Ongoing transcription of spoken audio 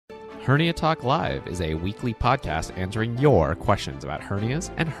Hernia Talk Live is a weekly podcast answering your questions about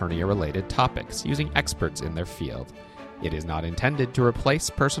hernias and hernia-related topics using experts in their field. It is not intended to replace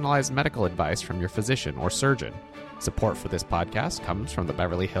personalized medical advice from your physician or surgeon. Support for this podcast comes from the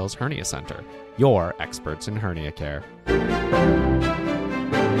Beverly Hills Hernia Center, your experts in hernia care.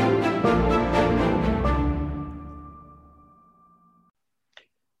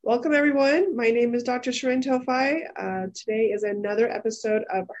 Welcome, everyone. My name is Dr. Shirin Tofai. Today is another episode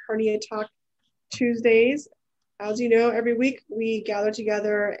of Hernia Talk Tuesdays. As you know, every week we gather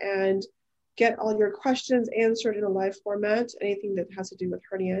together and get all your questions answered in a live format, anything that has to do with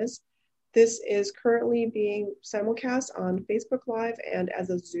hernias. This is currently being simulcast on Facebook Live and as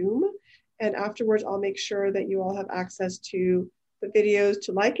a Zoom. And afterwards, I'll make sure that you all have access to the videos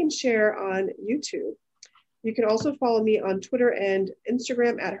to like and share on YouTube. You can also follow me on Twitter and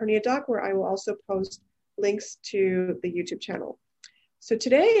Instagram at HerniaDoc, where I will also post links to the YouTube channel. So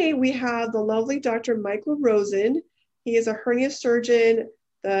today we have the lovely Dr. Michael Rosen. He is a hernia surgeon,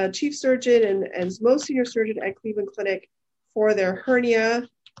 the chief surgeon and most senior surgeon at Cleveland Clinic for their hernia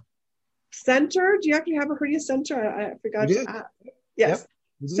center. Do you actually have a hernia center? I forgot to ask. Yes.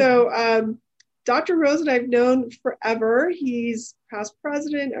 Yep. So Dr. Rosen I've known forever. He's past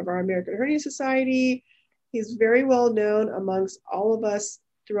president of our American Hernia Society. He's very well known amongst all of us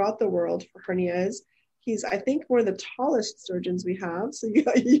throughout the world for hernias. He's, I think, one of the tallest surgeons we have. So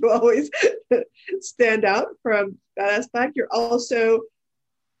you always stand out from that aspect. You're also,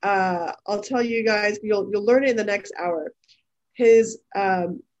 I'll tell you guys, you'll learn it in the next hour. His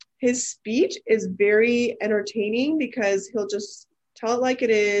speech is very entertaining because he'll just tell it like it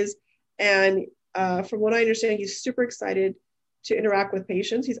is. And from what I understand, he's super excited to interact with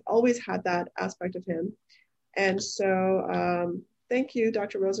patients. He's always had that aspect of him. And so thank you,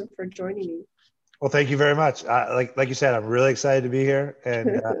 Dr. Rosen, for joining me. Well, thank you very much. Like you said, I'm really excited to be here,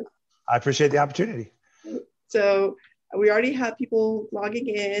 and I appreciate the opportunity. So we already have people logging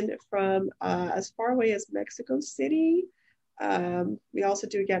in from as far away as Mexico City. We also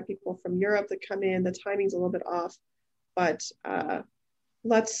do get people from Europe that come in. The timing's a little bit off, but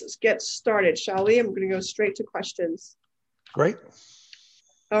let's get started, shall we? I'm going to go straight to questions. Great.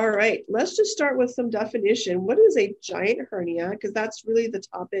 All right, let's just start with some definition. What is a giant hernia? Because that's really the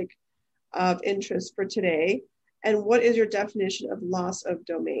topic of interest for today. And what is your definition of loss of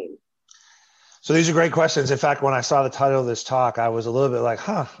domain? So these are great questions. In fact, when I saw the title of this talk, I was a little bit like,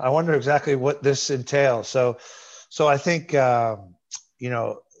 I wonder exactly what this entails. So I think, probably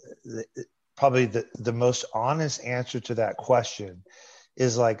the most honest answer to that question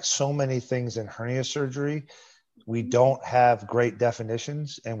is, like so many things in hernia surgery, we don't have great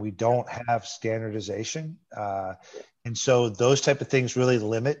definitions and we don't have standardization. And so those type of things really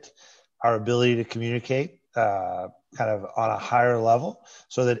limit our ability to communicate kind of on a higher level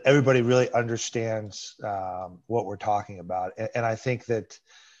so that everybody really understands what we're talking about. And I think that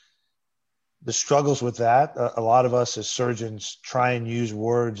the struggles with that, a lot of us as surgeons try and use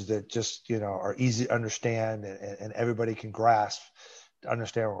words that just, are easy to understand and everybody can grasp to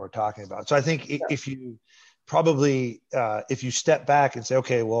understand what we're talking about. So I think if you step back and say,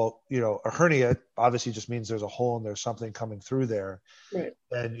 okay, well, a hernia obviously just means there's a hole and there's something coming through there. Right.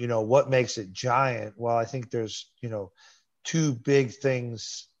 And, what makes it giant? Well, I think there's, two big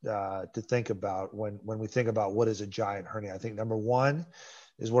things to think about when we think about what is a giant hernia. I think number one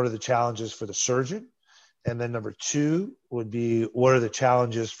is what are the challenges for the surgeon? And then number two would be what are the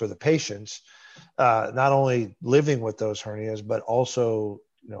challenges for the patients, not only living with those hernias, but also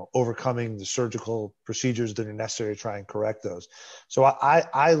overcoming the surgical procedures that are necessary to try and correct those. So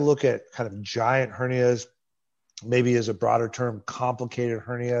I look at kind of giant hernias, maybe as a broader term, complicated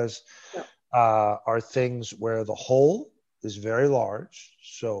hernias, are things where the hole is very large.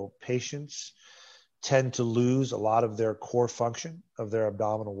 So patients tend to lose a lot of their core function of their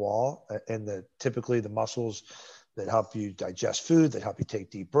abdominal wall and typically the muscles that help you digest food, that help you take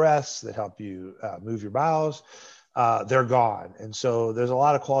deep breaths, that help you move your bowels. They're gone. And so there's a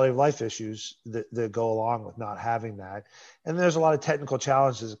lot of quality of life issues that go along with not having that. And there's a lot of technical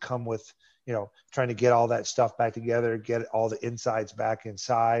challenges that come with, trying to get all that stuff back together, get all the insides back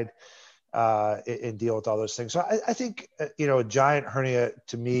inside, and deal with all those things. So I think, a giant hernia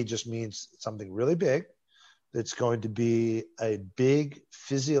to me just means something really big. That's going to be a big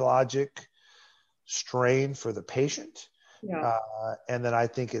physiologic strain for the patient. Yeah. And then I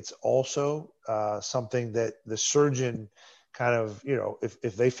think it's also something that the surgeon kind of,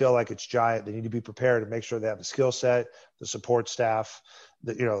 if they feel like it's giant, they need to be prepared to make sure they have the skill set, the support staff,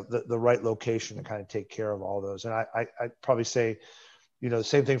 the right location to kind of take care of all those. And I'd probably say, the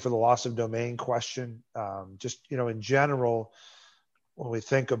same thing for the loss of domain question. Just, in general, when we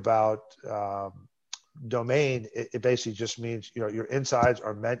think about domain, it basically just means, your insides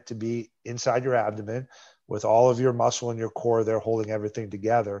are meant to be inside your abdomen with all of your muscle and your core there holding everything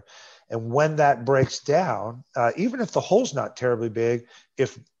together. And when that breaks down, even if the hole's not terribly big,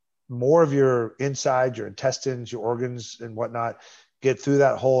 if more of your inside, your intestines, your organs and whatnot get through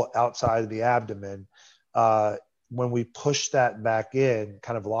that hole outside of the abdomen, when we push that back in,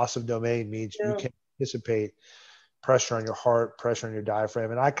 kind of loss of domain means you can anticipate pressure on your heart, pressure on your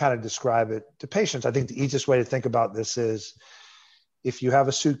diaphragm. And I kind of describe it to patients. I think the easiest way to think about this is if you have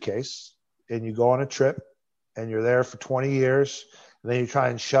a suitcase and you go on a trip and you're there for 20 years, and then you try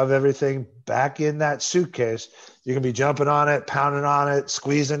and shove everything back in that suitcase, you can be jumping on it, pounding on it,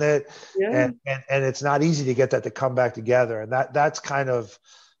 squeezing it. And it's not easy to get that to come back together. And that's kind of,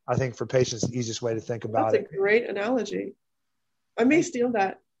 I think for patients, the easiest way to think about it. That's a great analogy. I may steal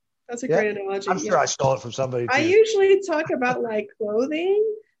that. That's a great analogy. I'm sure I stole it from somebody too. I usually talk about like clothing,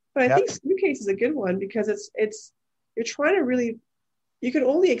 but I think suitcase is a good one because it's you're trying to really, you can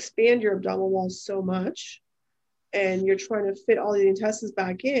only expand your abdominal wall so much, and you're trying to fit all the intestines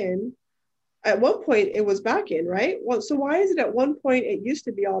back in. At one point, it was back in, right? Well, so why is it at one point it used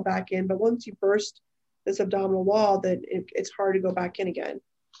to be all back in, but once you burst this abdominal wall, that it's hard to go back in again?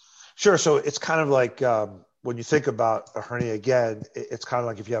 Sure. So it's kind of like when you think about a hernia again, it's kind of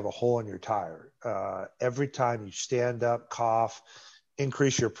like if you have a hole in your tire. Every time you stand up, cough,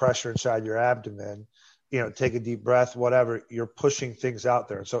 increase your pressure inside your abdomen, take a deep breath, whatever, you're pushing things out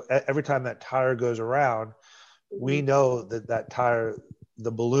there. So every time that tire goes around, we know that tire,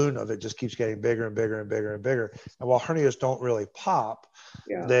 the balloon of it just keeps getting bigger and bigger and bigger and bigger. And while hernias don't really pop,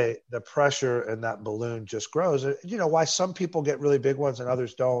 the pressure in that balloon just grows. Why some people get really big ones and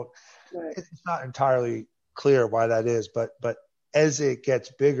others don't, it's not entirely clear why that is, but as it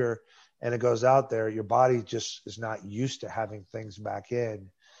gets bigger and it goes out there, your body just is not used to having things back in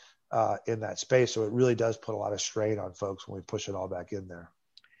that space. So it really does put a lot of strain on folks when we push it all back in there.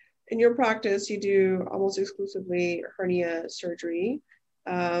 In your practice, you do almost exclusively hernia surgery.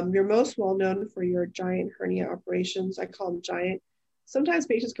 You're most well known for your giant hernia operations. I call them giant. Sometimes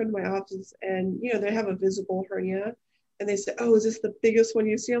patients come to my office and, they have a visible hernia and they say, "Oh, is this the biggest one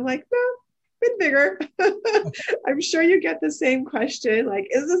you see?" I'm like, "No, bit bigger." I'm sure you get the same question. Like,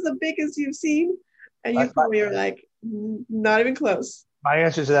 "Is this the biggest you've seen?" And you probably are like, "Not even close." My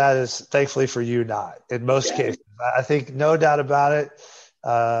answer to that is thankfully for you, not in most cases. I think no doubt about it.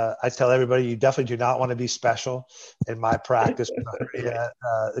 I tell everybody, you definitely do not want to be special in my practice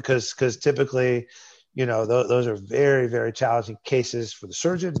because typically, those are very, very challenging cases for the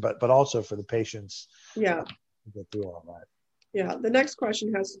surgeon, but also for the patients. Yeah. To get through all that. Yeah. The next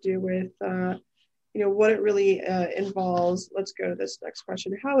question has to do with, what it really involves. Let's go to this next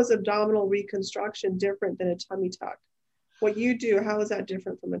question. How is abdominal reconstruction different than a tummy tuck? What you do, how is that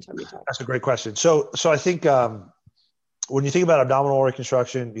different from a tummy tuck? That's a great question. So I think when you think about abdominal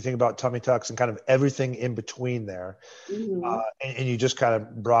reconstruction, you think about tummy tucks and kind of everything in between there. And you just kind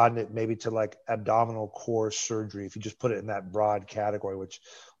of broaden it maybe to like abdominal core surgery, if you just put it in that broad category, which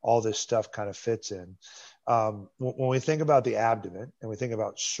all this stuff kind of fits in. When we think about the abdomen and we think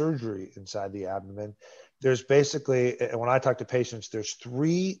about surgery inside the abdomen, there's basically, and when I talk to patients, there's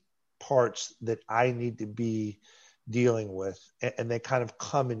three parts that I need to be dealing with, and they kind of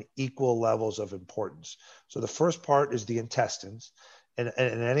come in equal levels of importance. So the first part is the intestines. And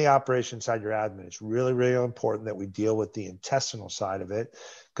in any operation inside your abdomen, it's really, really important that we deal with the intestinal side of it,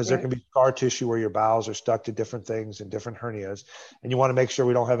 because there can be scar tissue where your bowels are stuck to different things and different hernias. And you want to make sure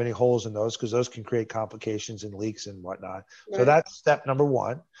we don't have any holes in those, because those can create complications and leaks and whatnot. So that's step number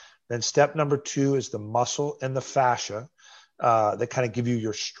one. Then step number two is the muscle and the fascia that kind of give you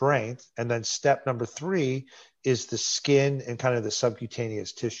your strength. And then step number three is the skin and kind of the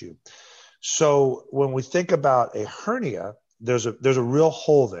subcutaneous tissue. So when we think about a hernia, there's a real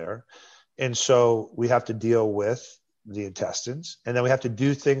hole there. And so we have to deal with the intestines, and then we have to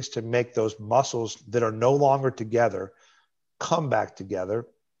do things to make those muscles that are no longer together come back together.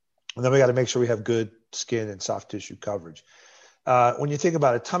 And then we got to make sure we have good skin and soft tissue coverage. When you think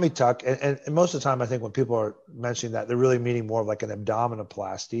about a tummy tuck, and most of the time I think when people are mentioning that, they're really meaning more of like an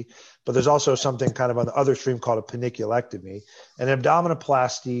abdominoplasty, but there's also something kind of on the other extreme called a paniculectomy. An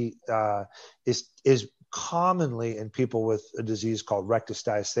abdominoplasty is commonly in people with a disease called rectus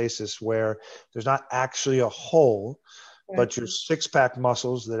diastasis, where there's not actually a hole, but your six-pack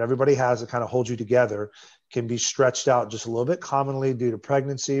muscles that everybody has that kind of hold you together can be stretched out just a little bit, commonly due to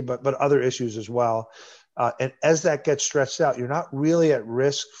pregnancy, but other issues as well. And as that gets stretched out, you're not really at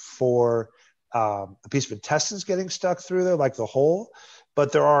risk for a piece of intestines getting stuck through there, like the hole,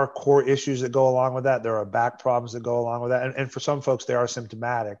 but there are core issues that go along with that. There are back problems that go along with that. And for some folks, they are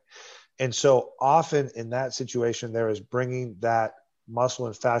symptomatic. And so often in that situation, there is bringing that muscle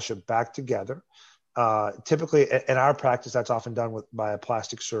and fascia back together. Typically in our practice, that's often done by a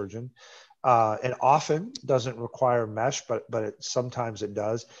plastic surgeon. And often doesn't require mesh, but sometimes it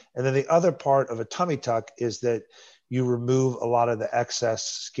does. And then the other part of a tummy tuck is that you remove a lot of the excess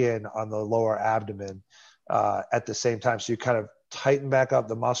skin on the lower abdomen at the same time. So you kind of tighten back up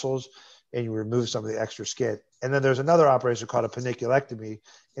the muscles and you remove some of the extra skin. And then there's another operation called a paniculectomy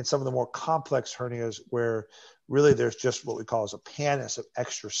in some of the more complex hernias where really there's just what we call as a pannus of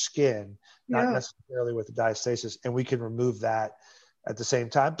extra skin, not necessarily with the diastasis. And we can remove that at the same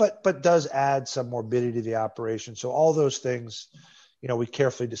time, but does add some morbidity to the operation. So all those things, we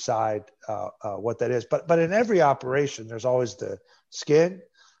carefully decide what that is. But in every operation, there's always the skin,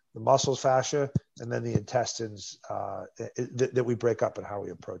 the muscles, fascia, and then the intestines that we break up and how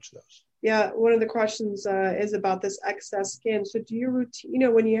we approach those. Yeah, one of the questions is about this excess skin. So do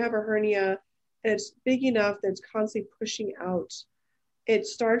you when you have a hernia and it's big enough that it's constantly pushing out, it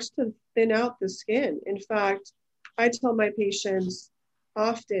starts to thin out the skin. In fact, I tell my patients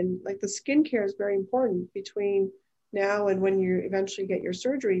often, like, the skincare is very important between now and when you eventually get your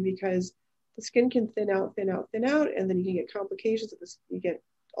surgery, because the skin can thin out, and then you can get complications. You get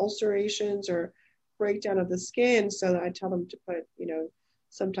ulcerations or breakdown of the skin. So I tell them to put,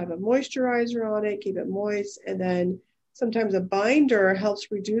 some type of moisturizer on it, keep it moist. And then sometimes a binder helps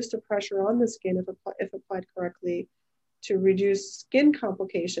reduce the pressure on the skin if applied correctly to reduce skin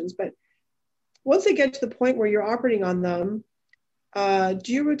complications. But once they get to the point where you're operating on them,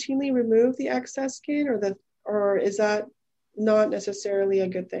 do you routinely remove the excess skin, or is that not necessarily a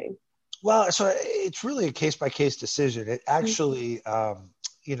good thing? Well, so it's really a case-by-case decision. It actually,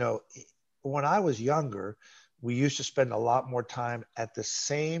 when I was younger, we used to spend a lot more time at the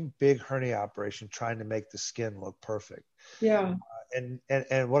same big hernia operation trying to make the skin look perfect. Yeah.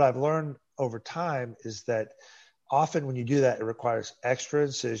 And what I've learned over time is that often when you do that, it requires extra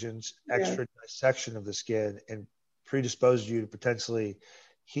incisions, extra dissection of the skin, and predisposes you to potentially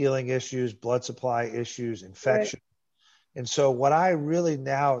healing issues, blood supply issues, infection. Right. And so what I really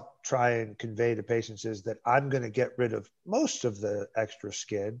now try and convey to patients is that I'm going to get rid of most of the extra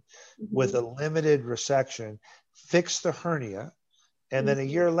skin with a limited resection, fix the hernia, and then a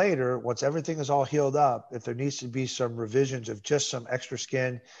year later, once everything is all healed up, if there needs to be some revisions of just some extra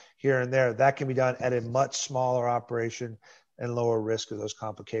skin here and there, that can be done at a much smaller operation and lower risk of those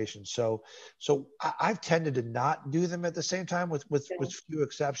complications. So I've tended to not do them at the same time with few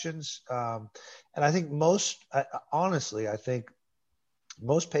exceptions. And I think honestly, I think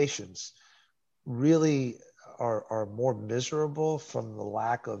most patients really are more miserable from the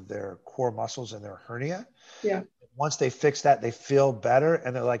lack of their core muscles in their hernia. Yeah. Once they fix that, they feel better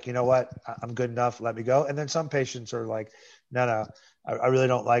and they're like, you know what, I'm good enough, let me go. And then some patients are like, no, I really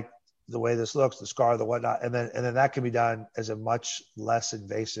don't like the way this looks, the scar, the whatnot. And then that can be done as a much less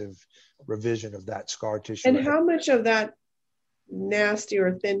invasive revision of that scar tissue. And how much of that nasty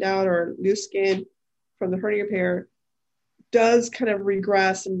or thinned out or loose skin from the hernia repair does kind of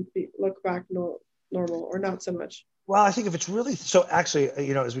regress and look back normal, or not so much? Well, I think if it's really, so actually,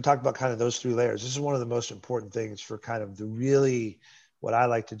 as we talked about kind of those three layers, this is one of the most important things for kind of the really, what I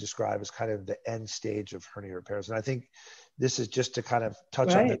like to describe as kind of the end stage of hernia repairs. And I think this is just to kind of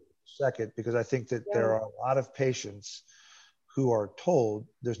touch on this for a second, because I think that there are a lot of patients who are told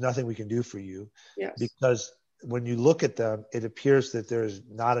there's nothing we can do for you, because when you look at them, it appears that there's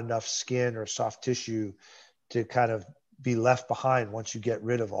not enough skin or soft tissue to kind of be left behind once you get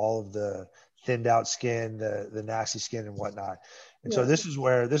rid of all of the thinned out skin, the nasty skin and whatnot. And so this is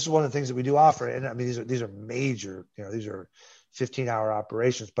one of the things that we do offer. And I mean, these are major, these are 15-hour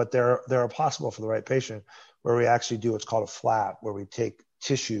operations, but they're possible for the right patient, where we actually do what's called a flap, where we take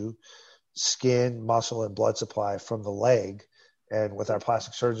tissue, skin, muscle, and blood supply from the leg. And with our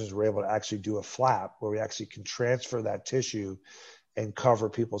plastic surgeons, we're able to actually do a flap where we actually can transfer that tissue and cover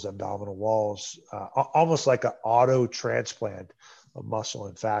people's abdominal walls, almost like an auto transplant of muscle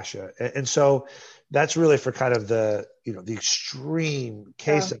and fascia. And so that's really for kind of the extreme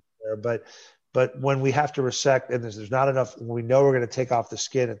case up there. But when we have to resect and there's not enough, when we know we're going to take off the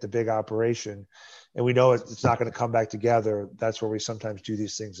skin at the big operation and we know it's not going to come back together, that's where we sometimes do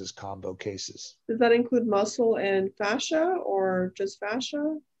these things as combo cases. Does that include muscle and fascia, or just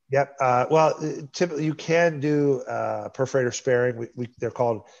fascia? Yep. Well, typically you can do perforator sparing. They're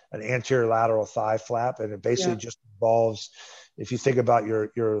called an anterior lateral thigh flap, and it basically just involves, if you think about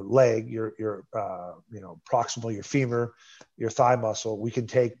your leg, your proximal, your femur, your thigh muscle, we can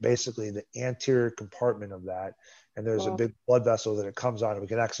take basically the anterior compartment of that and there's a Wow. big blood vessel that it comes on, and we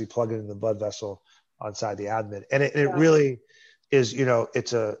can actually plug it in the blood vessel inside the abdomen. And it Yeah. really is,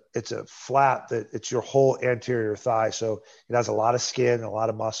 it's a flap that it's your whole anterior thigh. So it has a lot of skin, a lot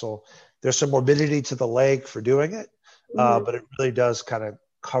of muscle. There's some morbidity to the leg for doing it, Mhm. but it really does kind of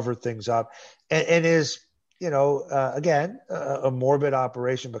cover things up, and is, again, a morbid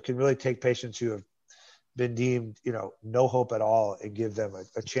operation, but can really take patients who have been deemed, no hope at all, and give them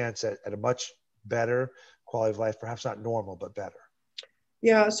a chance at a much better quality of life, perhaps not normal, but better.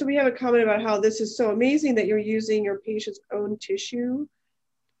 Yeah, so we have a comment about how this is so amazing that you're using your patient's own tissue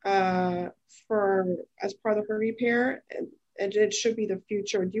uh, for as part of the repair, and it should be the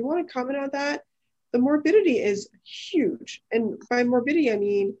future. Do you want to comment on that? The morbidity is huge, and by morbidity I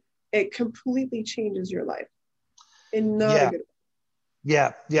mean it completely changes your life in not a Yeah, good way.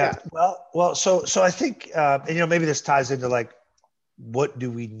 yeah, yeah. Yeah, Well. So I think, and maybe this ties into like, what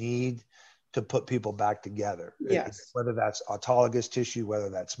do we need to put people back together? yes, Whether that's autologous tissue, whether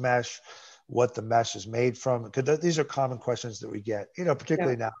that's mesh, what the mesh is made from. Because these are common questions that we get, yeah,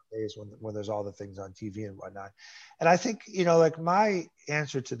 particularly nowadays when there's all the things on TV and whatnot. And I think, like my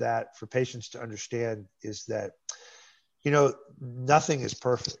answer to that for patients to understand is that, nothing is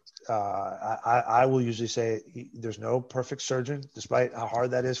perfect. I will usually say there's no perfect surgeon, despite how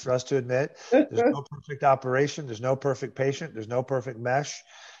hard that is for us to admit. There's no perfect operation. There's no perfect patient. There's no perfect mesh.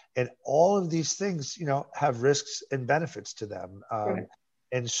 And all of these things, have risks and benefits to them. right,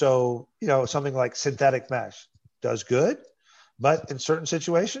 And so, something like synthetic mesh does good, but in certain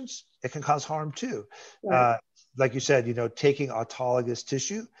situations, it can cause harm too. right, Like you said, taking autologous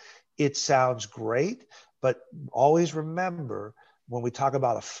tissue, it sounds great, but always remember when we talk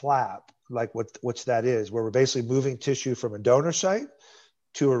about a flap, like what's that is, where we're basically moving tissue from a donor site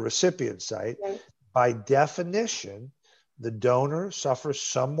to a recipient site. right, By definition, the donor suffers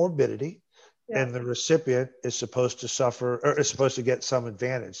some morbidity, yeah, and the recipient is supposed to suffer, or is supposed to get some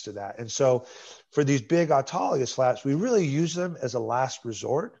advantage to that. And so for these big autologous flaps, we really use them as a last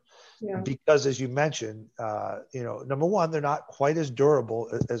resort, yeah, because, as you mentioned, number one, they're not quite as durable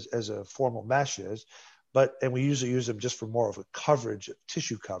as a formal mesh is, and we usually use them just for more of a coverage,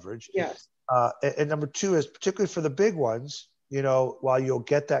 tissue coverage. yes, And number two is, particularly for the big ones, while you'll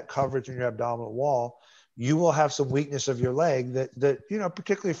get that coverage in your abdominal wall, you will have some weakness of your leg that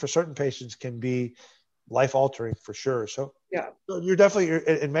particularly for certain patients, can be life altering for sure. So yeah, you're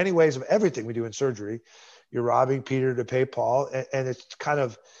definitely, in many ways of everything we do in surgery, you're robbing Peter to pay Paul, and it's kind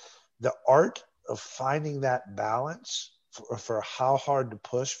of the art of finding that balance for how hard to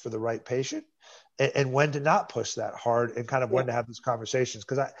push for the right patient, and when to not push that hard, and kind of yeah, when to have these conversations.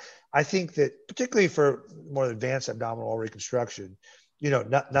 Because I think that particularly for more advanced abdominal wall reconstruction,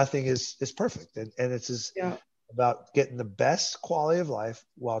 nothing is perfect. And it's yeah. about getting the best quality of life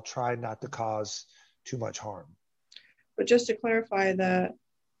while trying not to cause too much harm. But just to clarify, the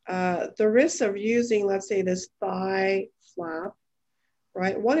risks of using, let's say, this thigh flap,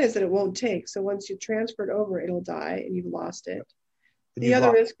 right? One is that it won't take. So once you transfer it over, it'll die and you've lost it. And The you've other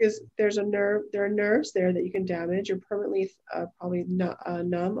lost, risk is there are nerves there that you can damage. You're permanently probably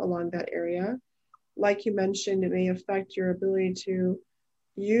numb along that area. Like you mentioned, it may affect your ability to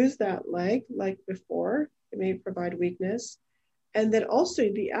use that leg like before. It may provide weakness. And then also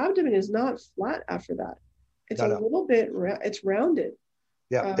the abdomen is not flat after that. It's a no, little bit, it's rounded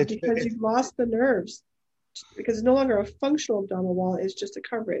yeah, because you've lost the nerves because it's no longer a functional abdominal wall, it's just a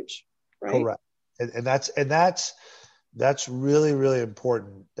coverage, right? correct. And that's really, really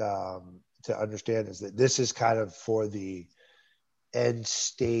important to understand, is that this is kind of for the end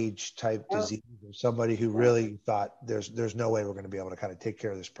stage type Yeah, disease, or somebody who really thought there's no way we're going to be able to kind of take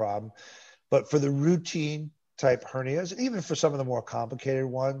care of this problem. But for the routine type hernias, and even for some of the more complicated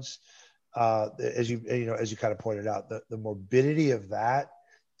ones, as you kind of pointed out, the morbidity of that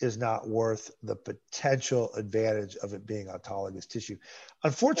is not worth the potential advantage of it being autologous tissue. right.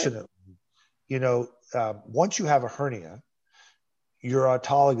 Unfortunately, once you have a hernia, your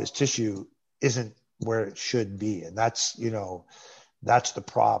autologous tissue isn't where it should be, and that's the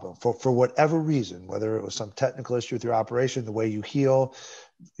problem. For whatever reason, whether it was some technical issue with your operation, the way you heal,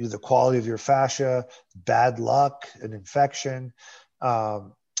 the quality of your fascia, bad luck, an infection,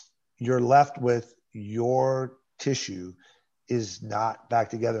 you're left with your tissue is not back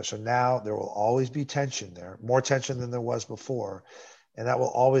together. So now there will always be tension there, more tension than there was before. And that will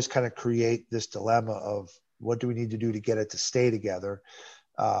always kind of create this dilemma of, what do we need to do to get it to stay together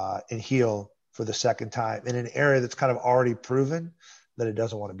and heal for the second time in an area that's kind of already proven that it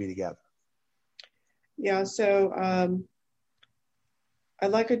doesn't want to be together. Yeah, so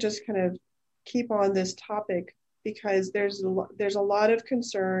I'd like to just kind of keep on this topic because there's a lot of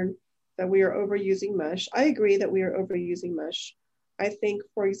concern that we are overusing mesh. I agree that we are overusing mesh. I think,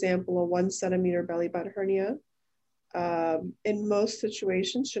 for example, a 1 centimeter belly button hernia in most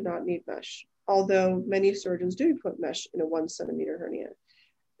situations should not need mesh, although many surgeons do put mesh in a 1 centimeter hernia.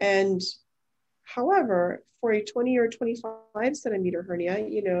 And however, for a 20 or 25 centimeter hernia,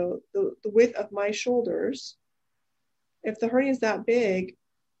 the width of my shoulders, if the hernia is that big,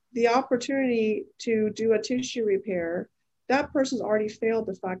 the opportunity to do a tissue repair, that person's already failed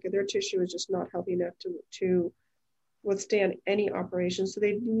the fact that their tissue is just not healthy enough to withstand any operation. So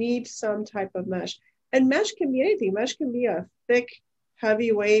they need some type of mesh. And mesh can be anything. Mesh can be a thick,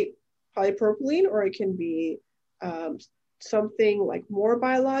 heavyweight polypropylene, or it can be something like more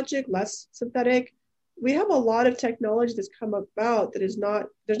biologic, less synthetic. We have a lot of technology that's come about that is not,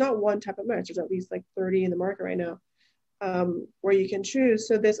 there's not one type of mesh. There's at least like 30 in the market right now where you can choose.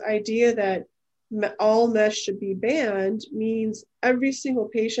 So this idea that all mesh should be banned means every single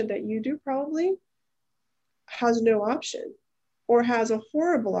patient that you do probably has no option or has a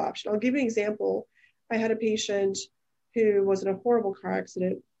horrible option. I'll give you an example. I had a patient who was in a horrible car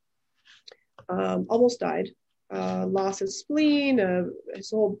accident, almost died, lost his spleen,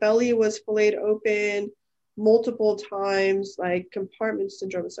 his whole belly was filleted open multiple times, like compartment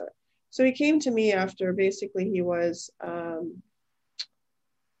syndrome. So he came to me after basically he was,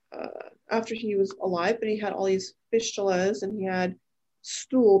 after he was alive, but he had all these fistulas and he had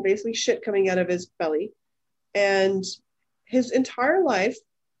stool, basically shit coming out of his belly. And his entire life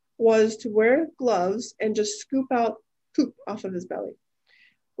was to wear gloves and just scoop out poop off of his belly.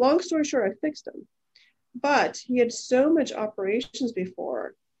 Long story short, I fixed him. But he had so much operations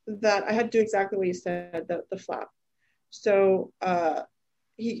before that I had to do exactly what he said, the flap. So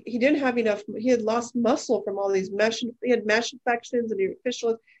he didn't have enough, he had lost muscle from all these mesh, he had mesh infections and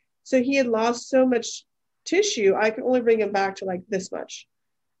fistulas. So he had lost so much tissue, I could only bring him back to like this much.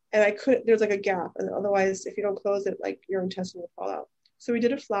 And I couldn't, there's like a gap. And otherwise, if you don't close it, like your intestine will fall out. So we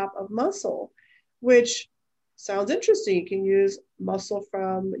did a flap of muscle, which sounds interesting. You can use muscle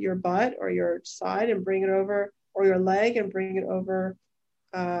from your butt or your side and bring it over, or your leg and bring it over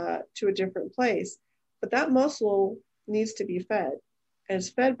to a different place. But that muscle needs to be fed, and it's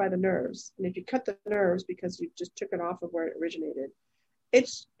fed by the nerves. And if you cut the nerves because you just took it off of where it originated,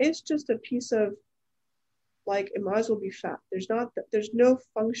 it's just a piece of, like, it might as well be fat. There's no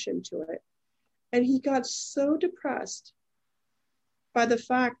function to it. And he got so depressed by the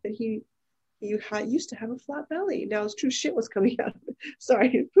fact that he used to have a flat belly. Now it's true, shit was coming out of it.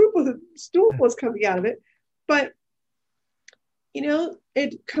 Sorry, stool was coming out of it. But,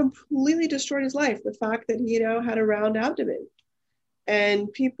 it completely destroyed his life. The fact that he, had a round abdomen.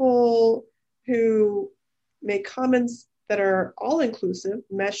 And people who make comments that are all inclusive,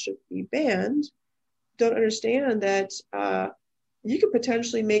 mesh should be banned, don't understand that you could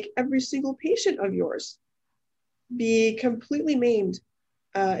potentially make every single patient of yours be completely maimed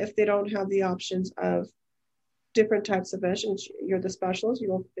if they don't have the options of different types of mesh. And you're the specialist, you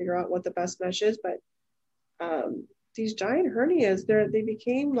will figure out what the best mesh is. But these giant hernias, they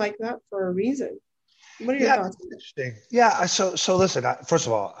became like that for a reason. What are your thoughts? Interesting. Yeah. So listen. First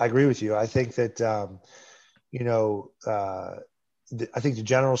of all, I agree with you. I think that I think the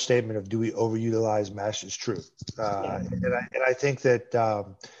general statement of do we overutilize mesh is true, and I think that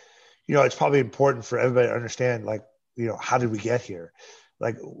it's probably important for everybody to understand, like, how did we get here?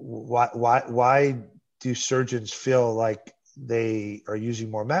 Like, why do surgeons feel like they are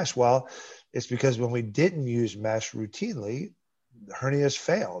using more mesh? Well, it's because when we didn't use mesh routinely, hernias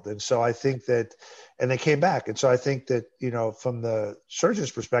failed. And so I think that, and they came back. And so I think that, from the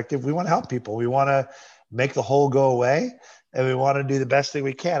surgeon's perspective, we want to help people. We want to make the hole go away, and we want to do the best thing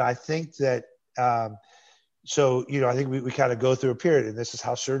we can. I think that, I think we kind of go through a period, and this is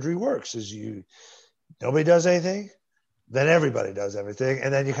how surgery works, is nobody does anything, then everybody does everything.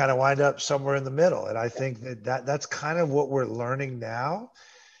 And then you kind of wind up somewhere in the middle. And I think that's kind of what we're learning now.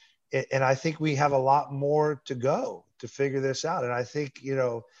 And I think we have a lot more to go to figure this out. And I think,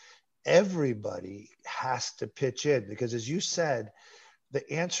 everybody has to pitch in, because, as you said, the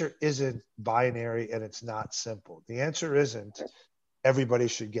answer isn't binary and it's not simple. The answer isn't everybody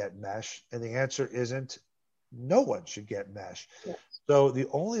should get mesh, and the answer isn't no one should get mesh. Yeah. So the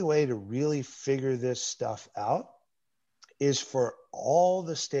only way to really figure this stuff out is for all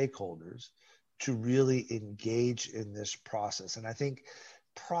the stakeholders to really engage in this process. And I think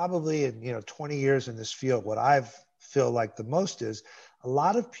probably in 20 years in this field, what I've feel like the most is a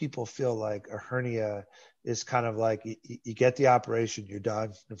lot of people feel like a hernia is kind of like you get the operation, you're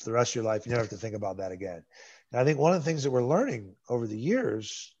done. And for the rest of your life, you never have to think about that again. And I think one of the things that we're learning over the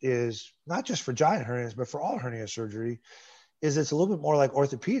years is, not just for giant hernias, but for all hernia surgery, is it's a little bit more like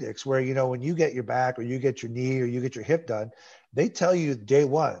orthopedics, where, when you get your back or you get your knee or you get your hip done, they tell you day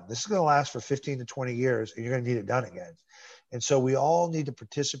one, this is going to last for 15 to 20 years and you're going to need it done again. And so we all need to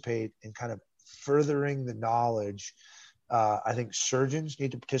participate in kind of furthering the knowledge. I think surgeons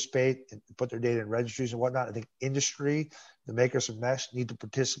need to participate and put their data in registries and whatnot. I think industry, the makers of mesh, need to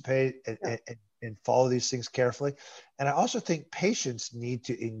participate and follow these things carefully. And I also think patients need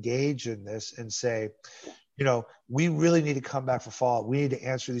to engage in this and say, we really need to come back for follow-up. We need to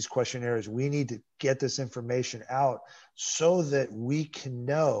answer these questionnaires. We need to get this information out so that we can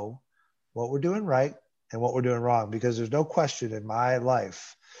know what we're doing right and what we're doing wrong. Because there's no question in my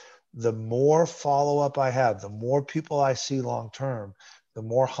life, the more follow-up I have, the more people I see long-term, the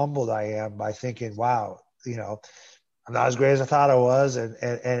more humbled I am by thinking, wow, I'm not as great as I thought I was,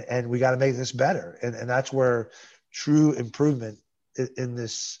 and we got to make this better. And that's where true improvement in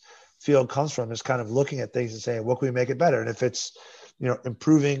this field comes from, is kind of looking at things and saying, what can we make it better? And if it's,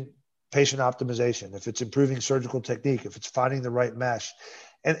 improving patient optimization, if it's improving surgical technique, if it's finding the right mesh.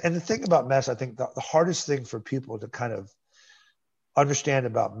 And the thing about mesh, I think the hardest thing for people to kind of understand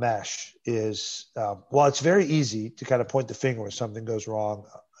about mesh is, while it's very easy to kind of point the finger when something goes wrong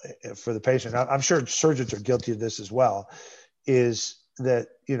for the patient, I'm sure surgeons are guilty of this as well, is that,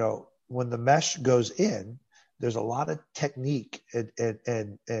 when the mesh goes in, there's a lot of technique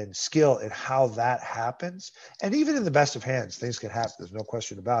and skill in how that happens. And even in the best of hands, things can happen. There's no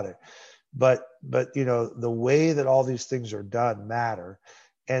question about it. But the way that all these things are done matter,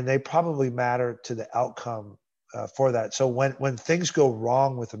 and they probably matter to the outcome for that. So when things go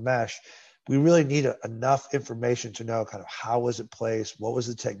wrong with a mesh, we really need enough information to know kind of how was it placed, what was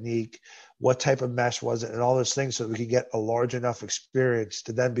the technique, what type of mesh was it, and all those things, so that we can get a large enough experience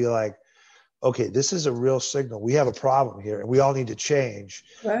to then be like, okay, this is a real signal. We have a problem here and we all need to change.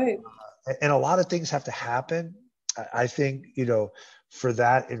 Right. And a lot of things have to happen, I think, for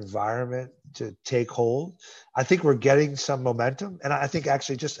that environment to take hold. I think we're getting some momentum. And I think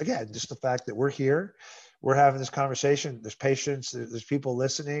actually just the fact that we're here, we're having this conversation, there's patients, there's people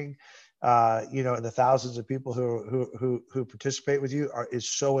listening, and the thousands of people who participate with you is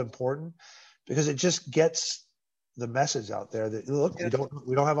so important, because it just gets the message out there that, look,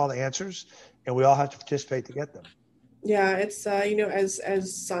 we don't have all the answers, and we all have to participate to get them. Yeah, it's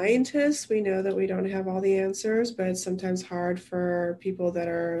as scientists, we know that we don't have all the answers, but it's sometimes hard for people that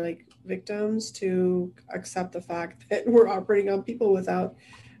are like victims to accept the fact that we're operating on people without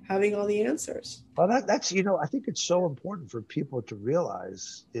having all the answers. Well, that's I think it's so important for people to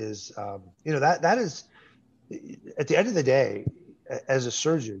realize is that is, at the end of the day, as a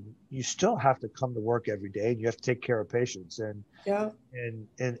surgeon, you still have to come to work every day and you have to take care of patients. And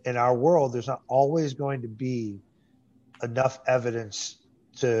in our world, there's not always going to be enough evidence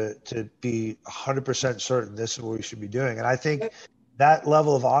to be 100% certain this is what we should be doing. And I think that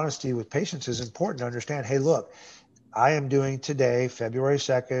level of honesty with patients is important to understand. Hey, look, I am doing today, February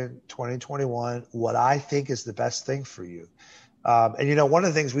 2nd, 2021, what I think is the best thing for you. And one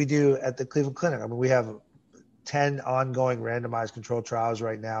of the things we do at the Cleveland Clinic, we have 10 ongoing randomized controlled trials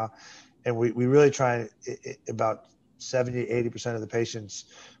right now. And we really try, about 70, 80% of the patients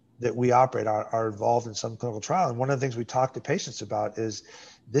that we operate are involved in some clinical trial. And one of the things we talk to patients about is,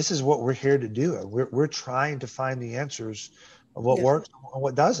 this is what we're here to do. And we're trying to find the answers of what works and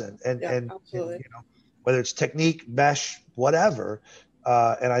what doesn't. And whether it's technique, mesh, whatever.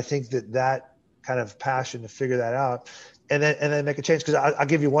 And I think that kind of passion to figure that out and then make a change. Because I'll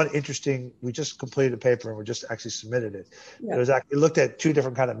give you one interesting, we just completed a paper and we just actually submitted it. Yeah. It was actually looked at two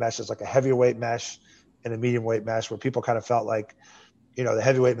different kind of meshes, like a heavier weight mesh and a medium weight mesh, where people kind of felt like, the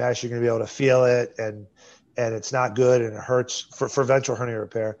heavyweight mesh, you're going to be able to feel it and it's not good and it hurts for ventral hernia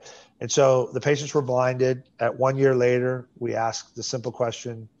repair. And so the patients were blinded. At 1 year later, we asked the simple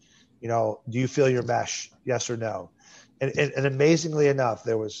question, do you feel your mesh? Yes or no? And amazingly enough,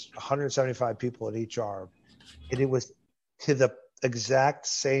 there was 175 people in each arm, and it was to the exact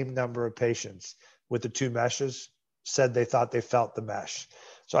same number of patients with the two meshes said they thought they felt the mesh.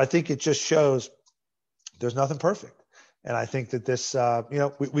 So I think it just shows there's nothing perfect. And I think that this,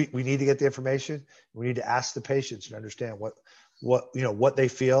 we need to get the information. We need to ask the patients and understand what they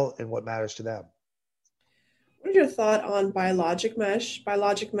feel and what matters to them. What is your thought on biologic mesh?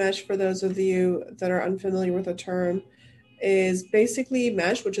 Biologic mesh, for those of you that are unfamiliar with the term, is basically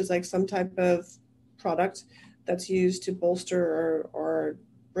mesh, which is like some type of product that's used to bolster or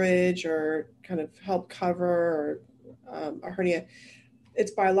bridge or kind of help cover a hernia. It's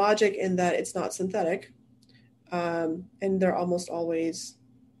biologic in that it's not synthetic. And they're almost always,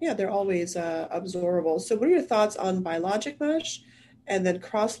 absorbable. So what are your thoughts on biologic mesh and then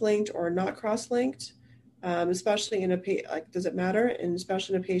cross-linked or not cross-linked? especially in does it matter? And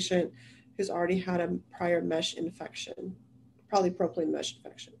especially in a patient who's already had a prior mesh infection, polypropylene mesh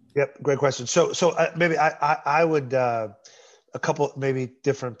infection. Yep, great question. So maybe I would a couple maybe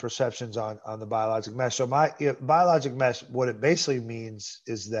different perceptions on the biologic mesh. So biologic mesh, what it basically means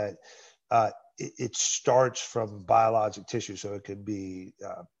is that it starts from biologic tissue. So it could be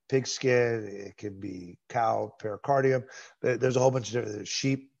pig skin, it can be cow pericardium. There's a whole bunch of different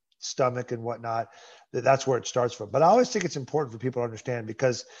sheep stomach and whatnot. That's where it starts from. But I always think it's important for people to understand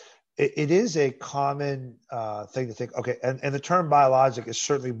because it is a common thing to think, okay, and the term biologic is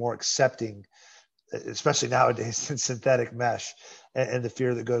certainly more accepting, especially nowadays, than synthetic mesh and the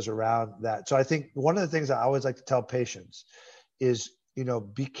fear that goes around that. So I think one of the things I always like to tell patients is,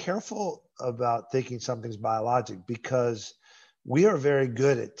 be careful about thinking something's biologic because we are very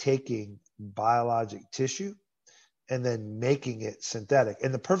good at taking biologic tissue and then making it synthetic.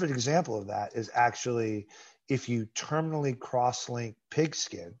 And the perfect example of that is actually if you terminally cross-link pig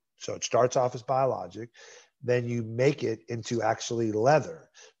skin, so it starts off as biologic, then you make it into actually leather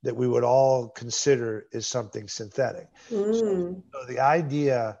that we would all consider is something synthetic. So the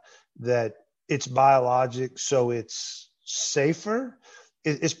idea that it's biologic, so it's safer,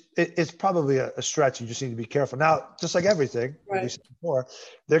 it's probably a stretch. You just need to be careful. Now, just like everything, right, we said before,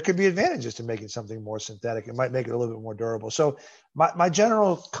 there could be advantages to making something more synthetic. It might make it a little bit more durable. So my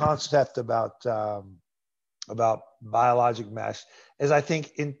general concept about biologic mesh is I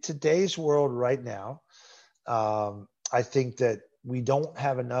think in today's world right now, I think that we don't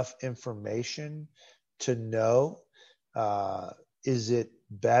have enough information to know, is it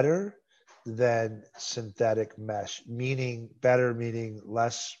better than synthetic mesh, meaning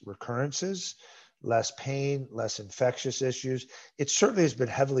less recurrences, less pain, less infectious issues. It certainly has been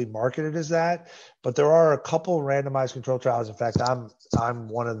heavily marketed as that, but there are a couple randomized controlled trials. In fact, I'm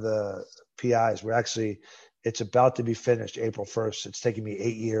one of the PIs. It's about to be finished April 1st. It's taking me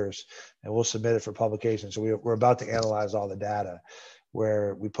 8 years, and we'll submit it for publication. So we're about to analyze all the data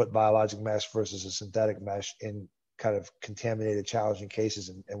where we put biologic mesh versus a synthetic mesh in kind of contaminated, challenging cases,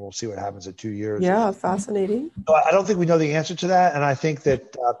 and we'll see what happens at 2 years. Yeah, fascinating. So I don't think we know the answer to that, and I think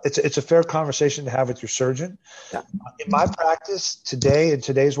that it's a fair conversation to have with your surgeon. Yeah. In my practice today, in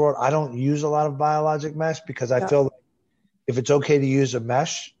today's world, I don't use a lot of biologic mesh because I feel like if it's okay to use a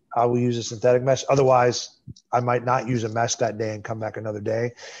mesh, I will use a synthetic mesh. Otherwise, I might not use a mesh that day and come back another day.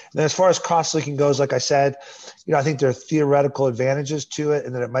 And then as far as cross-linking goes, like I said, I think there are theoretical advantages to it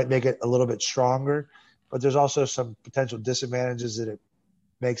and that it might make it a little bit stronger. But there's also some potential disadvantages that it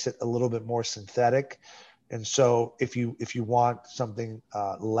makes it a little bit more synthetic. And so if you want something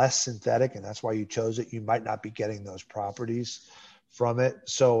less synthetic, and that's why you chose it, you might not be getting those properties from it.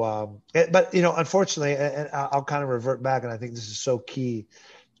 So, but unfortunately, and I'll kind of revert back, and I think this is so key.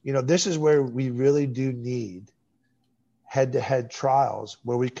 This is where we really do need head-to-head trials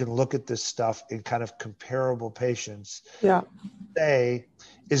where we can look at this stuff in kind of comparable patients. Yeah. Say,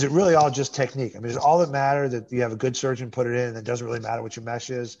 is it really all just technique? I mean, does all it matter that you have a good surgeon put it in and it doesn't really matter what your mesh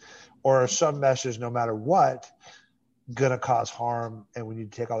is? Or are some meshes, no matter what, going to cause harm and we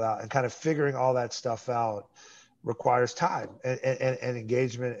need to take all that? And kind of figuring all that stuff out requires time and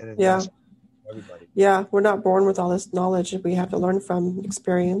engagement and investment. Everybody. Yeah, we're not born with all this knowledge. We have to learn from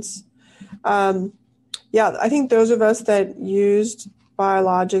experience. I think those of us that used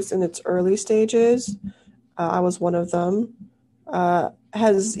biologics in its early stages, I was one of them,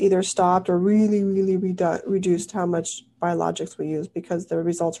 has either stopped or really, really reduced how much biologics we use because the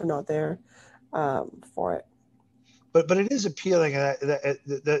results are not there for it. But it is appealing, and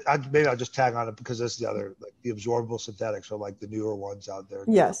maybe I'll just tag on it because that's the other, like the absorbable synthetics are like the newer ones out there.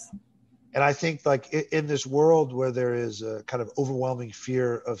 Yes. And I think like in this world where there is a kind of overwhelming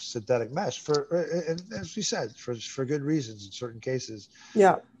fear of synthetic mesh and as we said, for good reasons in certain cases.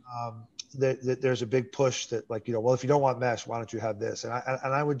 Yeah. There's a big push that if you don't want mesh, why don't you have this? And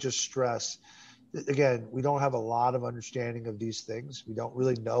I would just stress, again, we don't have a lot of understanding of these things. We don't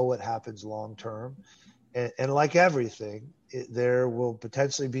really know what happens long-term. And like everything, there will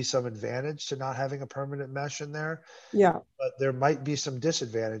potentially be some advantage to not having a permanent mesh in there. Yeah. But there might be some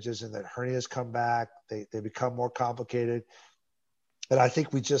disadvantages in that hernias come back. They become more complicated. And I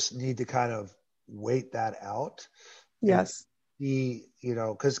think we just need to kind of wait that out. Yes.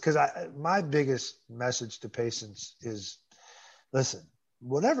 Because my biggest message to patients is, listen,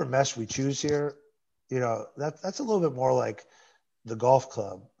 whatever mesh we choose here, that's a little bit more like the golf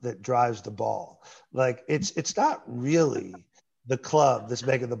club that drives the ball. Like it's not really the club that's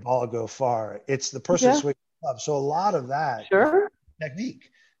making the ball go far. It's the person swinging the club. So a lot of that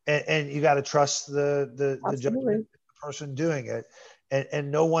technique, and you got to trust the judgment of the person doing it.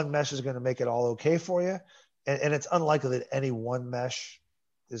 and no one mesh is going to make it all okay for you. And it's unlikely that any one mesh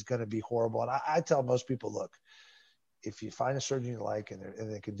is going to be horrible. And I tell most people, look, if you find a surgeon you like and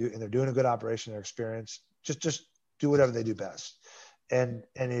they're doing a good operation, they're experienced, just do whatever they do best. And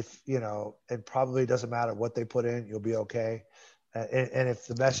if, it probably doesn't matter what they put in, you'll be okay. And if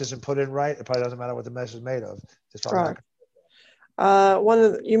the mesh isn't put in right, it probably doesn't matter what the mesh is made of. It's probably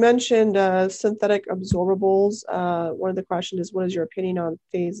you mentioned synthetic absorbables. One of the questions is, what is your opinion on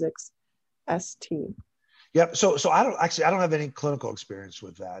Phasix ST? Yep. So I don't have any clinical experience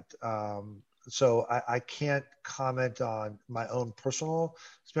with that. So I can't comment on my own personal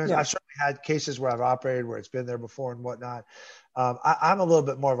experience. I've certainly had cases where I've operated where it's been there before and whatnot. I'm a little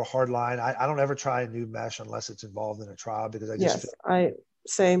bit more of a hard line. I don't ever try a new mesh unless it's involved in a trial, because I just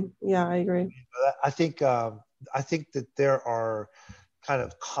same. Yeah, I agree. I think that there are kind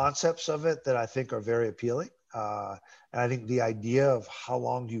of concepts of it that I think are very appealing. And I think the idea of how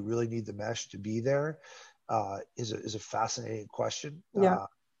long do you really need the mesh to be there is a fascinating question. Yeah.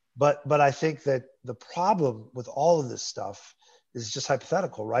 But I think that the problem with all of this stuff is just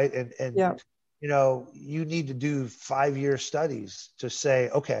hypothetical, right? And you need to do 5-year studies to say,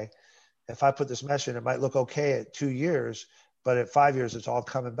 okay, if I put this mesh in, it might look okay at 2 years, but at 5 years, it's all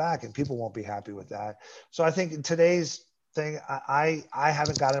coming back, and people won't be happy with that. So I think in today's thing, I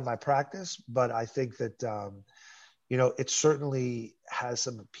haven't got it in my practice, but I think that it certainly has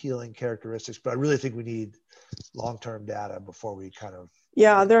some appealing characteristics. But I really think we need long-term data before we kind of.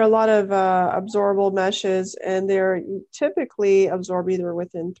 Yeah, there are a lot of absorbable meshes, and they're typically absorb either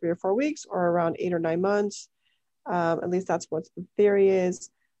within 3 or 4 weeks or around 8 or 9 months. At least that's what the theory is.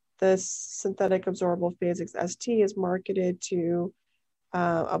 The synthetic absorbable Phasix ST is marketed to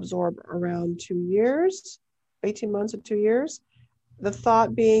absorb around 2 years, 18 months to 2 years. The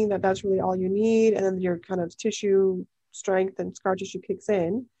thought being that that's really all you need, and then your kind of tissue strength and scar tissue kicks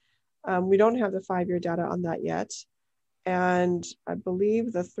in. We don't have the 5-year data on that yet. And I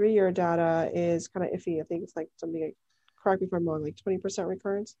believe the 3-year data is kind of iffy. I think it's like something, correct me if I'm wrong, like 20%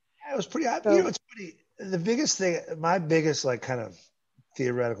 recurrence. Yeah, it was pretty, it's pretty, the biggest thing, my biggest like kind of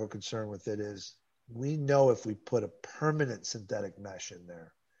theoretical concern with it is, we know if we put a permanent synthetic mesh in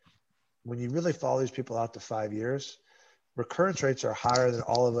there, when you really follow these people out to 5 years, recurrence rates are higher than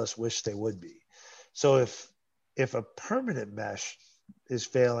all of us wish they would be. So if a permanent mesh is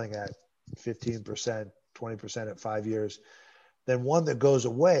failing at 15%, 20% at 5 years, then one that goes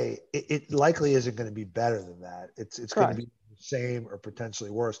away, it likely isn't going to be better than that. It's going to be the same or potentially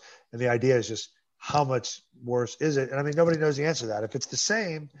worse. And the idea is just, how much worse is it? And I mean, nobody knows the answer to that. If it's the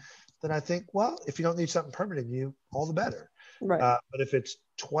same, then I think, well, if you don't need something permanent in you, all the better. Right. But if it's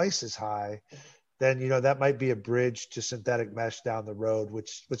twice as high, then, that might be a bridge to synthetic mesh down the road,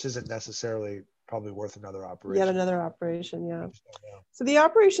 which isn't necessarily probably worth another operation. Yet another operation, yeah. So the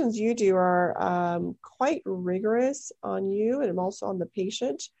operations you do are quite rigorous on you and also on the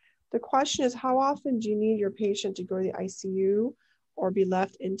patient. The question is, how often do you need your patient to go to the ICU or be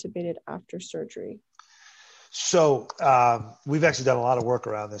left intubated after surgery? So we've actually done a lot of work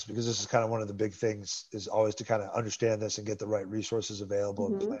around this, because this is kind of one of the big things, is always to kind of understand this and get the right resources available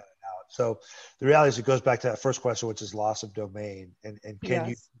and plan it out. So the reality is, it goes back to that first question, which is loss of domain. And can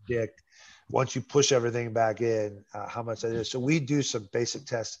you predict, once you push everything back in, how much that is? So we do some basic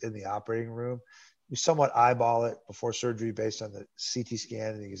tests in the operating room. We somewhat eyeball it before surgery based on the CT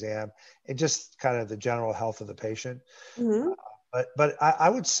scan and the exam and just kind of the general health of the patient. But I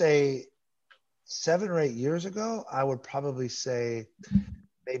would say 7 or 8 years ago, I would probably say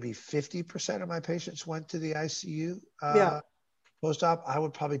maybe 50% of my patients went to the ICU post-op. I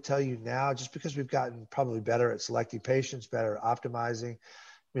would probably tell you now, just because we've gotten probably better at selecting patients, better at optimizing,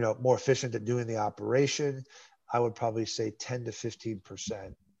 more efficient at doing the operation, I would probably say 10 to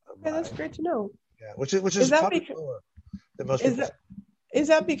 15%. That's great to know. Yeah, which is probably lower than most people. Is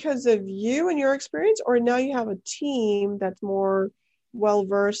that because of you and your experience, or now you have a team that's more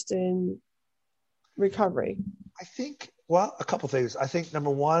well-versed in recovery? I think, well, a couple things. I think number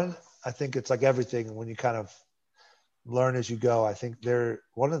one, I think it's like everything, when you kind of learn as you go. I think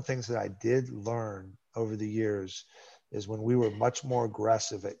one of the things that I did learn over the years is when we were much more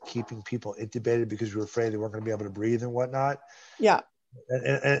aggressive at keeping people intubated because we were afraid they weren't going to be able to breathe and whatnot. Yeah.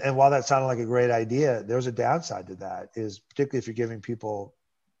 And while that sounded like a great idea, there's a downside to that, is particularly if you're giving people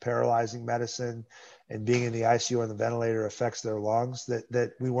paralyzing medicine and being in the ICU on the ventilator affects their lungs,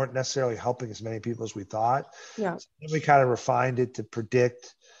 that we weren't necessarily helping as many people as we thought. Yeah. So then we kind of refined it to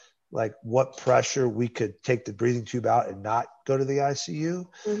predict like what pressure we could take the breathing tube out and not go to the ICU.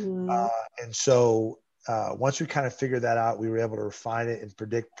 And so once we kind of figured that out, we were able to refine it and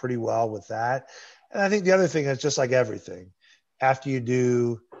predict pretty well with that. And I think the other thing is, just like everything, after you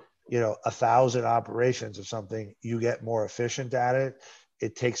do, 1,000 operations of something, you get more efficient at it.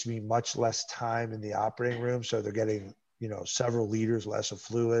 It takes me much less time in the operating room. So they're getting, several liters less of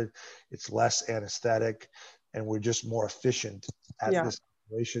fluid. It's less anesthetic, and we're just more efficient at this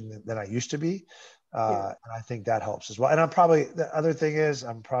operation than I used to be. And I think that helps as well. And the other thing is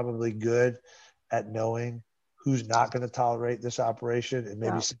I'm probably good at knowing who's not going to tolerate this operation and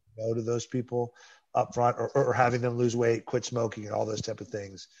maybe say no to those people up front, or having them lose weight, quit smoking, and all those type of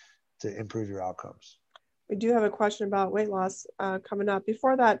things to improve your outcomes. We do have a question about weight loss coming up.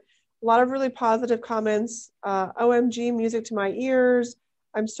 Before that, a lot of really positive comments. OMG, music to my ears.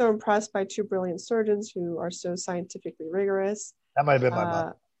 I'm so impressed by two brilliant surgeons who are so scientifically rigorous. That might have been my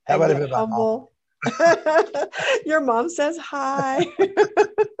mom. That might have been humble. My mom. Your mom says hi.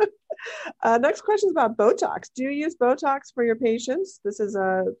 Next question is about Botox. Do you use Botox for your patients? This is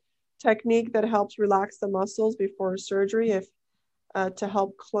a technique that helps relax the muscles before surgery to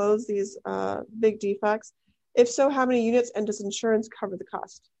help close these big defects. If so, how many units, and does insurance cover the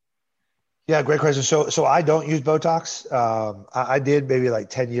cost? Yeah, great question. So I don't use Botox. I did maybe like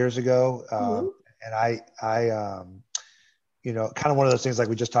 10 years ago. And I kind of one of those things like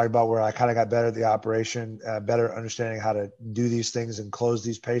we just talked about, where I kind of got better at the operation, better understanding how to do these things and close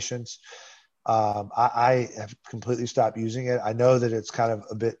these patients. I have completely stopped using it. I know that it's kind of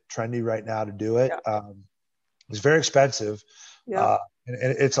a bit trendy right now to do it. It's very expensive. And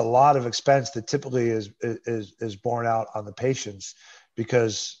it's a lot of expense that typically is borne out on the patients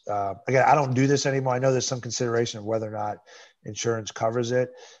because, again, I don't do this anymore. I know there's some consideration of whether or not insurance covers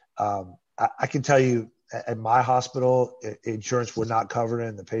it. I can tell you at my hospital, insurance would not cover it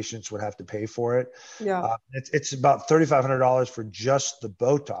and the patients would have to pay for it. It's about $3,500 for just the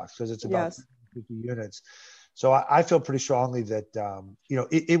Botox because it's about 50 units. So I feel pretty strongly that,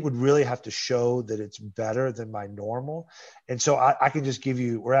 it would really have to show that it's better than my normal. And so I can just give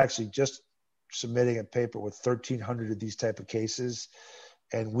you, we're actually just submitting a paper with 1,300 of these type of cases.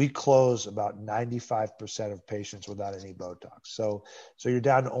 And we close about 95% of patients without any Botox. So you're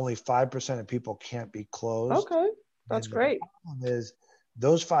down to only 5% of people can't be closed. Okay, that's great. The problem is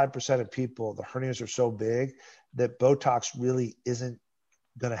those 5% of people, the hernias are so big that Botox really isn't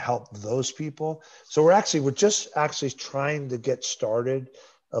going to help those people. So we're just trying to get started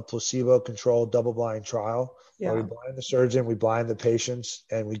a placebo-controlled double-blind trial where we blind the surgeon, we blind the patients,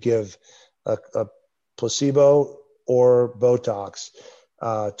 and we give a placebo or Botox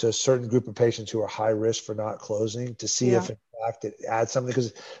to a certain group of patients who are high risk for not closing to see if in fact it adds something.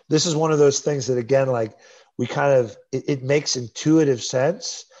 Because this is one of those things that, again, like we kind of, it makes intuitive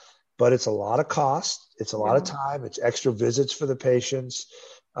sense, but it's a lot of cost. It's a lot of time. It's extra visits for the patients.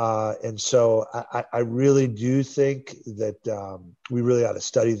 And so I really do think that we really ought to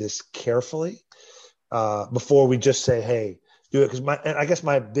study this carefully before we just say, hey, do it. And I guess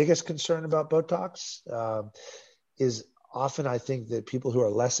my biggest concern about Botox is often I think that people who are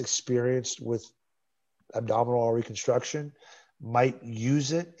less experienced with abdominal wall reconstruction might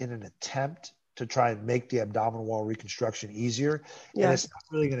use it in an attempt to try and make the abdominal wall reconstruction easier. And it's not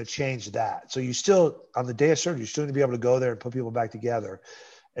really going to change that. So you still, on the day of surgery, you're still going to be able to go there and put people back together.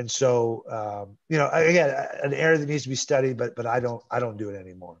 And so, again, an area that needs to be studied, but I don't do it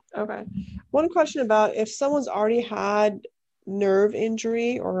anymore. Okay. One question about if someone's already had nerve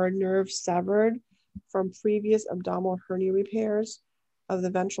injury or a nerve severed from previous abdominal hernia repairs of the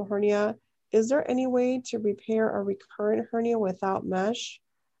ventral hernia, is there any way to repair a recurrent hernia without mesh?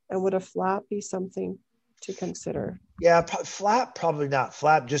 And would a flap be something to consider? Yeah, flap, probably not.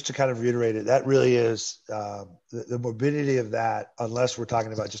 Flap, just to kind of reiterate it, that really is the morbidity of that, unless we're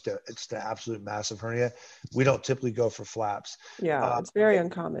talking about just an absolute massive hernia. We don't typically go for flaps. Yeah, it's very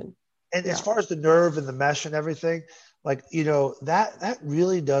uncommon. And as far as the nerve and the mesh and everything, like, that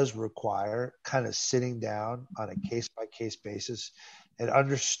really does require kind of sitting down on a case-by-case basis and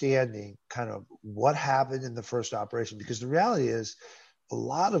understanding kind of what happened in the first operation. Because the reality is a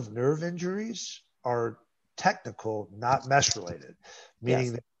lot of nerve injuries are technical, not mesh related,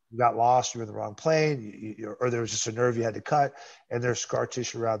 meaning that you got lost, you're in the wrong plane, or there was just a nerve you had to cut, and there's scar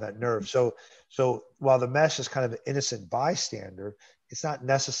tissue around that nerve. So while the mesh is kind of an innocent bystander, it's not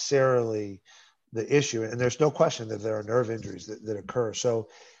necessarily the issue. And there's no question that there are nerve injuries that occur. So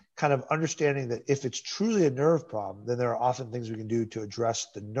kind of understanding that if it's truly a nerve problem, then there are often things we can do to address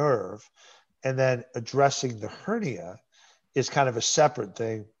the nerve, and then addressing the hernia is kind of a separate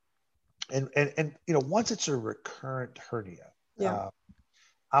thing. And once it's a recurrent hernia,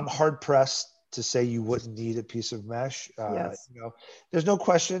 I'm hard pressed to say you wouldn't need a piece of mesh. There's no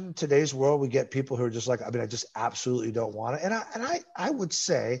question in today's world, we get people who are just like, I just absolutely don't want it. And I would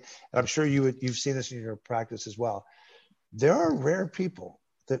say, and I'm sure you've seen this in your practice as well, there are rare people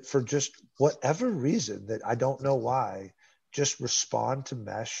that for just whatever reason that I don't know why, just respond to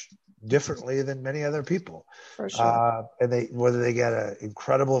mesh differently than many other people. For sure. And whether they get an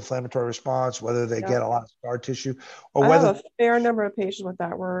incredible inflammatory response, whether they get a lot of scar tissue, or I whether have a fair number of patients with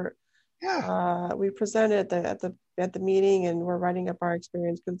that where we presented at the meeting and we're writing up our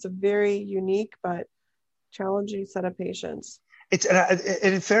experience because it's a very unique but challenging set of patients. And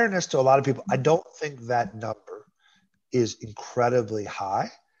in fairness to a lot of people, I don't think that number is incredibly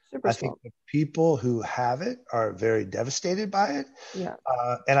high. I think the people who have it are very devastated by it. Yeah.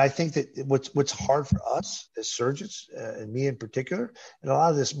 And I think that what's hard for us as surgeons, and me in particular, and a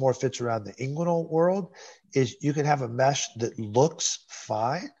lot of this more fits around the inguinal world, is you can have a mesh that looks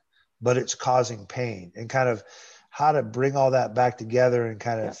fine, but it's causing pain, and kind of how to bring all that back together and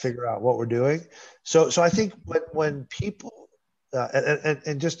kind of figure out what we're doing. So I think when people,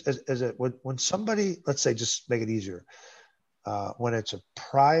 and just when somebody, let's say, just make it easier, when it's a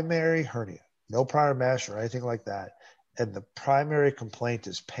primary hernia, no prior mesh or anything like that, and the primary complaint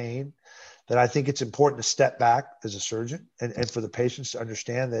is pain, then I think it's important to step back as a surgeon and for the patients to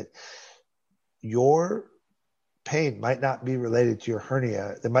understand that your pain might not be related to your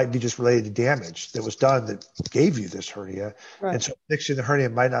hernia. It might be just related to damage that was done that gave you this hernia. Right. And so fixing the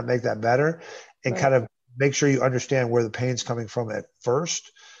hernia might not make that better, and kind of make sure you understand where the pain's coming from at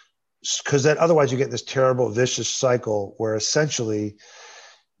first, because then otherwise you get this terrible vicious cycle where essentially,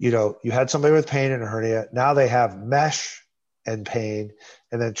 you had somebody with pain in a hernia, now they have mesh and pain,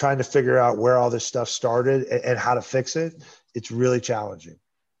 and then trying to figure out where all this stuff started and how to fix it. It's really challenging.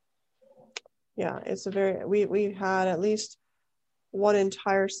 Yeah, it's we had at least one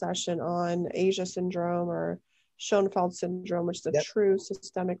entire session on Asia syndrome or Schoenfeld syndrome, which is a true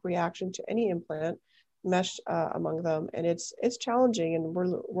systemic reaction to any implant, mesh among them. And it's challenging, and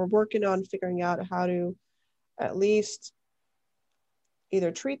we're working on figuring out how to at least either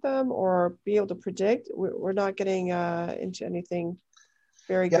treat them or be able to predict. We're not getting into anything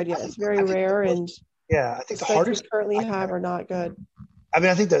very good yet. It's very rare, and I think the hardest we currently have are not good. I mean,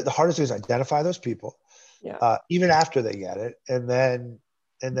 I think that the hardest thing is identify those people, even after they get it, and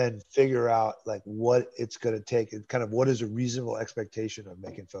then figure out like what it's going to take and kind of what is a reasonable expectation of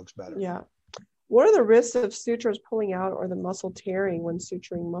making folks better. Yeah. What are the risks of sutures pulling out or the muscle tearing when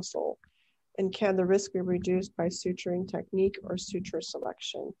suturing muscle? And can the risk be reduced by suturing technique or suture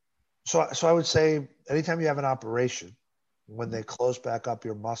selection? So I would say anytime you have an operation, when they close back up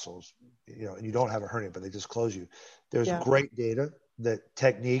your muscles, and you don't have a hernia, but they just close you, there's great data that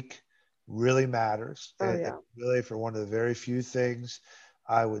technique really matters. And really, for one of the very few things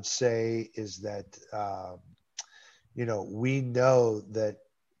I would say is that, we know that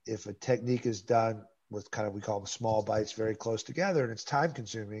if a technique is done with kind of, we call them small bites very close together and it's time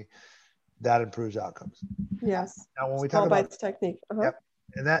consuming, that improves outcomes. Yes. Now, when we small talk about bites technique.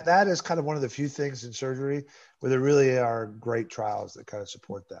 And that is kind of one of the few things in surgery where there really are great trials that kind of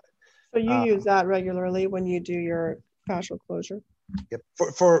support that. So you use that regularly when you do your fascial closure? Yep.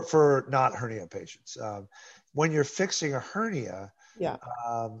 For not hernia patients. When you're fixing a hernia,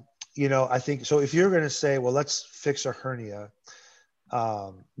 I think, so if you're going to say, well, let's fix a hernia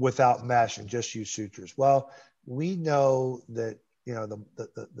without mesh and just use sutures. Well, we know that,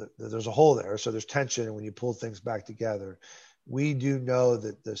 there's a hole there. So there's tension. And when you pull things back together, we do know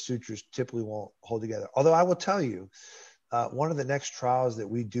that the sutures typically won't hold together. Although I will tell you, one of the next trials that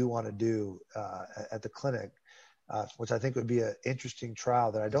we do want to do at the clinic, which I think would be an interesting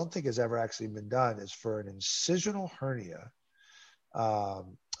trial that I don't think has ever actually been done, is for an incisional hernia, a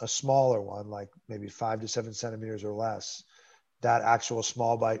smaller one, like maybe 5 to 7 centimeters or less, that actual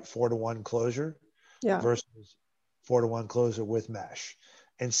small bite 4-to-1 closure versus 4-to-1 closure with mesh,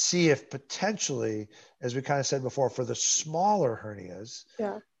 and see if potentially, as we kind of said before, for the smaller hernias,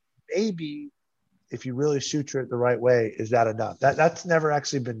 maybe if you really suture it the right way, is that enough? That's never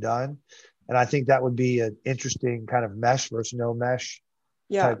actually been done. And I think that would be an interesting kind of mesh versus no mesh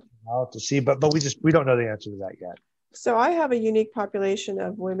type to see, but we don't know the answer to that yet. So I have a unique population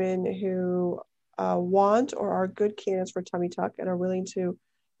of women who want or are good candidates for tummy tuck and are willing to,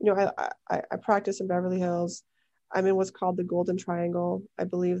 I practice in Beverly Hills. I'm in what's called the Golden Triangle. I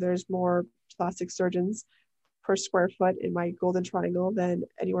believe there's more plastic surgeons per square foot in my Golden Triangle than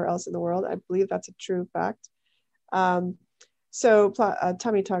anywhere else in the world. I believe that's a true fact. So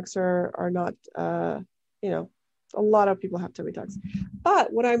tummy tucks are not, a lot of people have tummy tucks.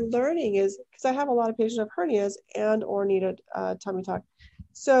 But what I'm learning is, because I have a lot of patients with hernias and or need a tummy tuck.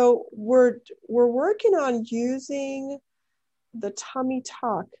 So we're working on using the tummy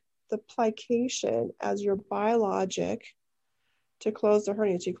tuck, the plication, as your biologic to close the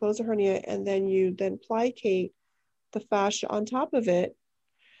hernia. So you close the hernia and then you plicate the fascia on top of it.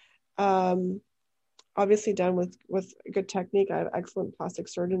 Obviously done with good technique. I have excellent plastic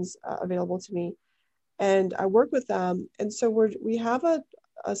surgeons available to me, and I work with them. And so we have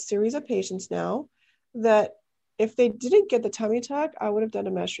a series of patients now that if they didn't get the tummy tuck, I would have done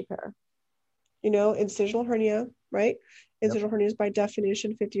a mesh repair. Incisional hernia, right? Incisional hernia is by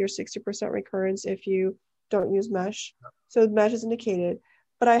definition 50 or 60% recurrence if you don't use mesh. So mesh is indicated.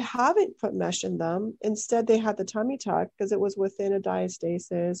 But I haven't put mesh in them. Instead, they had the tummy tuck because it was within a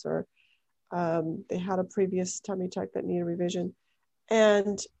diastasis, or they had a previous tummy tuck that needed revision.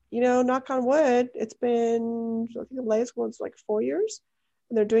 And, knock on wood, it's been, I think the latest one's like 4 years,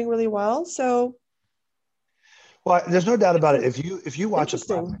 and they're doing really well. So, well, there's no doubt about it. If you watch a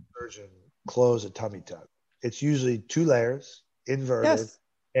plastic interesting. surgeon close a tummy tuck, it's usually 2 layers, inverted, Yes.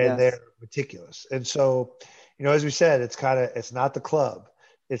 and Yes. they're meticulous. And so, as we said, it's not the club,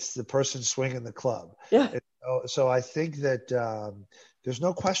 it's the person swinging the club. Yeah. And so I think that there's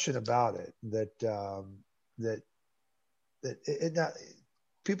no question about it that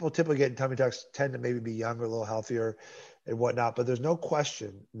people typically getting tummy tucks tend to maybe be younger, a little healthier and whatnot, but there's no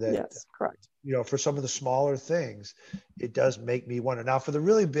question that, yes, correct. For some of the smaller things, it does make me wonder. Now, for the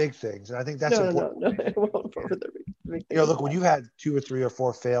really big things, and I think that's important. No, it won't for the big thing. Look, when you had 2 or 3 or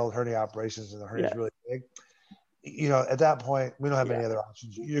 4 failed hernia operations and the hernia is really big, at that point, we don't have any other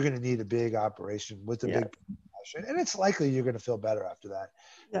options. You're going to need a big operation with a big operation, and it's likely you're going to feel better after that.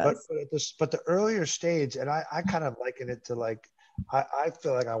 Yes. But the earlier stage, and I kind of liken it to like, I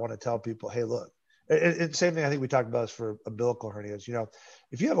feel like I want to tell people, hey, look, and same thing I think we talked about is for umbilical hernias.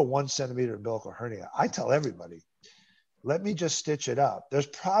 If you have a 1 centimeter umbilical hernia, I tell everybody, let me just stitch it up. There's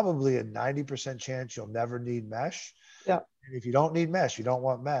probably a 90% chance you'll never need mesh. Yeah. And if you don't need mesh, you don't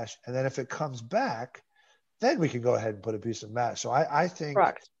want mesh. And then if it comes back, then we can go ahead and put a piece of mesh. So I think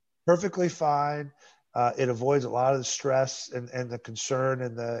perfectly fine. It avoids a lot of the stress and the concern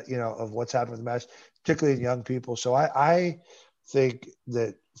and of what's happening with mesh, particularly in young people. So I think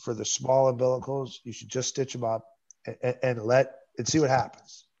that for the small umbilicals, you should just stitch them up and see what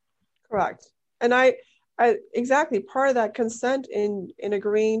happens. Correct. And I exactly, part of that consent in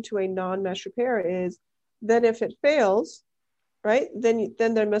agreeing to a non-mesh repair is that if it fails, right, then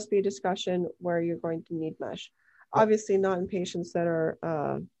there must be a discussion where you're going to need mesh. Obviously not in patients that are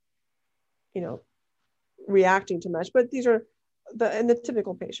reacting to mesh, but these are the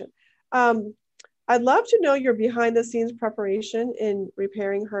typical patient. I'd love to know your behind the scenes preparation in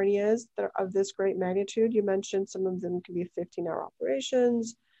repairing hernias that are of this great magnitude. You mentioned some of them can be 15-hour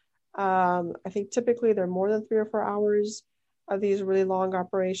operations. I think typically they're more than 3 or 4 hours of these really long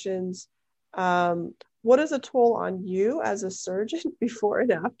operations. What is a toll on you as a surgeon before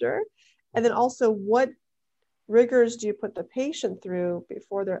and after? And then also, what rigors do you put the patient through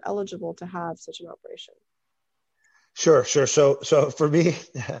before they're eligible to have such an operation? Sure. So for me,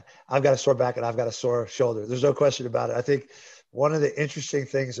 I've got a sore back and I've got a sore shoulder. There's no question about it. I think one of the interesting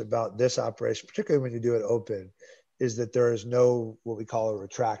things about this operation, particularly when you do it open, is that there is no what we call a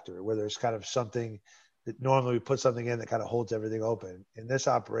retractor, where there's kind of something that normally we put something in that kind of holds everything open. In this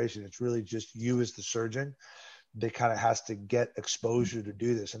operation, it's really just you as the surgeon that kind of has to get exposure to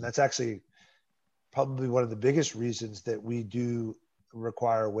do this. And that's actually probably one of the biggest reasons that we do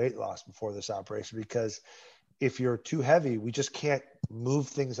require weight loss before this operation, because if you're too heavy, we just can't move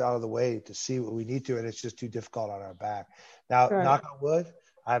things out of the way to see what we need to, and it's just too difficult on our back. Now, knock on wood,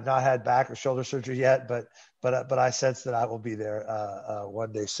 I have not had back or shoulder surgery yet, but I sense that I will be there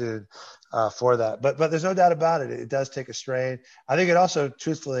one day soon for that. But there's no doubt about it. It does take a strain. I think it also,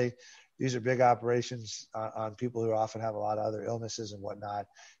 truthfully, these are big operations on people who often have a lot of other illnesses and whatnot.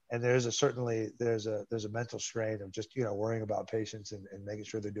 And there's a mental strain of just worrying about patients and making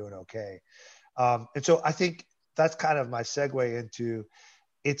sure they're doing okay. And so I think that's kind of my segue into,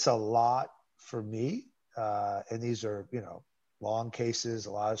 it's a lot for me. And these are, long cases,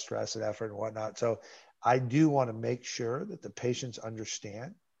 a lot of stress and effort and whatnot. So I do want to make sure that the patients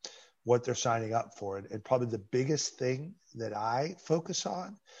understand what they're signing up for. And probably the biggest thing that I focus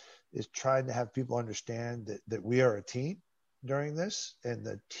on is trying to have people understand that we are a team during this, and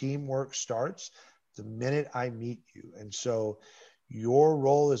the teamwork starts the minute I meet you. And so your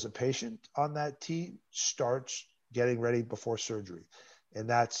role as a patient on that team starts getting ready before surgery. And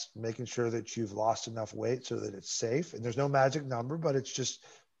that's making sure that you've lost enough weight so that it's safe. And there's no magic number, but it's just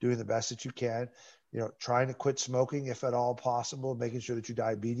doing the best that you can, trying to quit smoking if at all possible, making sure that your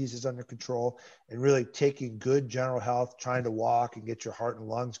diabetes is under control, and really taking good general health, trying to walk and get your heart and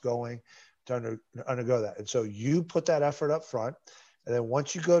lungs going to undergo that. And so you put that effort up front. And then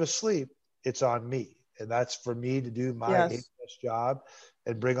once you go to sleep, it's on me. And that's for me to do my A+ job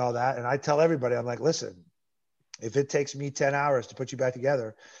and bring all that. And I tell everybody, I'm like, listen, If it takes me 10 hours to put you back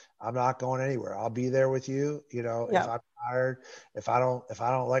together, I'm not going anywhere. I'll be there with you. You know, Yeah. if I'm tired, if I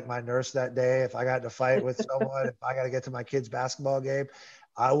don't like my nurse that day, if I got to fight with someone, if I got to get to my kid's basketball game,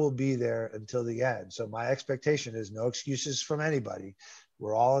 I will be there until the end. So my expectation is no excuses from anybody.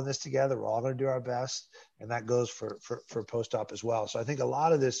 We're all in this together. We're all going to do our best. And that goes for post-op as well. So I think a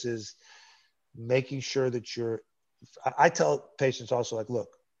lot of this is making sure that I tell patients also, like, look,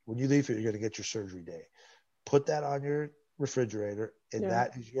 when you leave here, you're going to get your surgery day. Put that on your refrigerator, and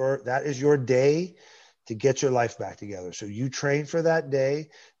that is your day to get your life back together. So you train for that day,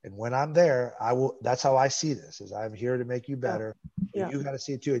 and when I'm there, that's how I see this, is I'm here to make you better. You got to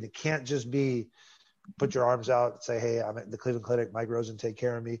see it too. And it can't just be put your arms out and say, hey, I'm at the Cleveland Clinic, Mike Rosen, take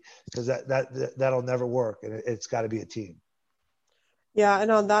care of me, because that'll never work. And it's got to be a team. Yeah.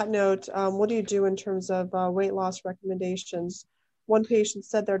 And on that note, what do you do in terms of weight loss recommendations? One patient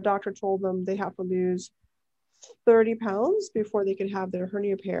said their doctor told them they have to lose 30 pounds before they can have their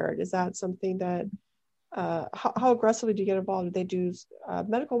hernia repaired. Is that something that, how aggressively do you get involved? Do they do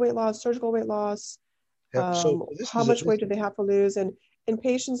medical weight loss, surgical weight loss? How much weight do they have to lose? And in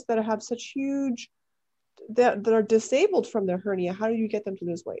patients that have such huge, that are disabled from their hernia, how do you get them to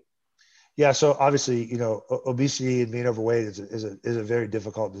lose weight? Yeah, so obviously, you know, obesity and being overweight is a very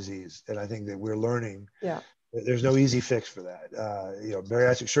difficult disease, and I think that we're learning. Yeah, there's no easy fix for that. You know,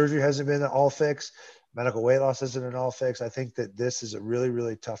 bariatric surgery hasn't been an all fix. Medical weight loss isn't an all fix. I think that this is a really,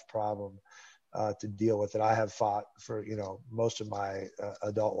 really tough problem to deal with that I have fought for, you know, most of my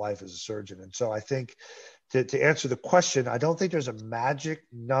adult life as a surgeon. And so I think to answer the question, I don't think there's a magic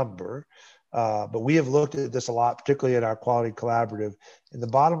number. But we have looked at this a lot, particularly in our quality collaborative. And the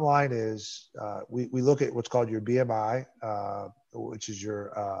bottom line is we look at what's called your BMI, which is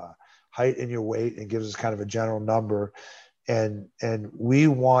your height and your weight, and gives us kind of a general number. And we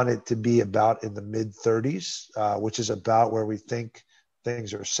want it to be about in the mid 30s, which is about where we think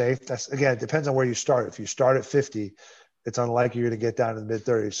things are safe. That's, again, it depends on where you start. If you start at 50, it's unlikely you're going to get down to the mid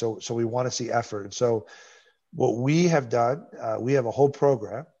 30s. So we want to see effort. And so what we have done, we have a whole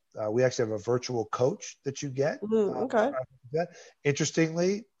program. We actually have a virtual coach that you get. Okay.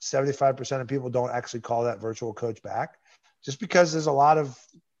 Interestingly, 75% of people don't actually call that virtual coach back, just because there's a lot of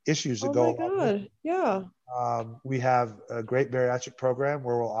issues that go along. Oh my God. Yeah. We have a great bariatric program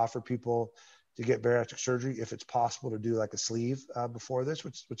where we'll offer people to get bariatric surgery if it's possible to do like a sleeve before this,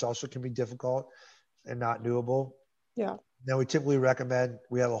 which also can be difficult and not doable. Yeah. Then we typically recommend,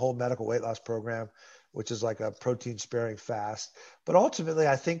 we have a whole medical weight loss program, which is like a protein sparing fast. But ultimately,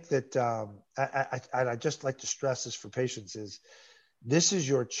 I think that I just like to stress this for patients is this is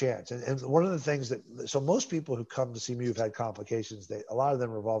your chance. And one of the things that, so most people who come to see me who've had complications, a lot of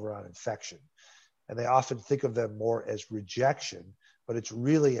them revolve around infection. And they often think of them more as rejection, but it's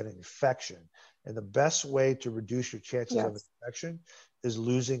really an infection. And the best way to reduce your chances of infection is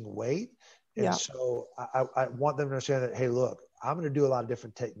losing weight. And so I want them to understand that, hey, look, I'm going to do a lot of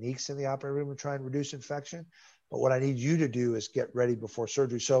different techniques in the operating room to try and reduce infection. But what I need you to do is get ready before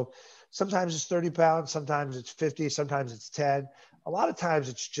surgery. So sometimes it's 30 pounds, sometimes it's 50, sometimes it's 10. A lot of times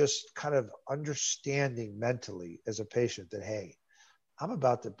it's just kind of understanding mentally as a patient that, hey, I'm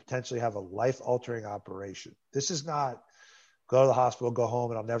about to potentially have a life-altering operation. This is not go to the hospital, go home,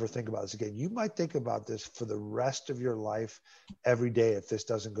 and I'll never think about this again. You might think about this for the rest of your life every day if this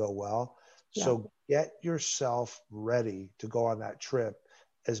doesn't go well. Yeah. So get yourself ready to go on that trip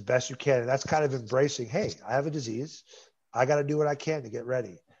as best you can. And that's kind of embracing, hey, I have a disease. I got to do what I can to get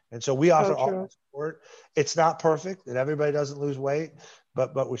ready. And so we offer all that support. It's not perfect and everybody doesn't lose weight,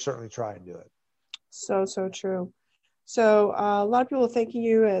 but we certainly try and do it. So true. So a lot of people are thanking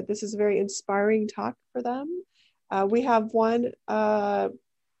you. This is a very inspiring talk for them. We have one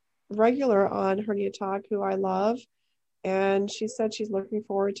regular on Hernia Talk who I love. And she said she's looking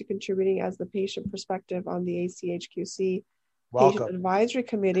forward to contributing as the patient perspective on the ACHQC Patient Advisory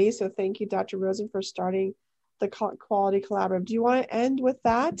Committee. So thank you, Dr. Rosen, for starting the Quality Collaborative. Do you want to end with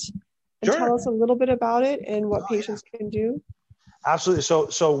that and tell us a little bit about it and what patients can do? Absolutely.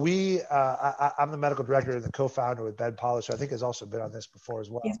 So we, I'm the medical director and the co-founder with Ben Polish, who I think has also been on this before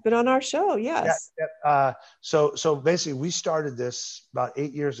as well. He's been on our show, yes. So basically we started this about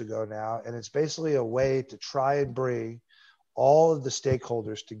 8 years ago now, and it's basically a way to try and bring all of the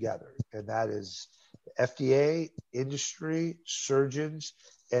stakeholders together. And that is the FDA, industry, surgeons,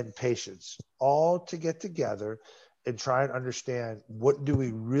 and patients, all to get together and try and understand what do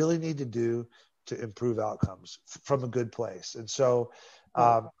we really need to do to improve outcomes from a good place. And so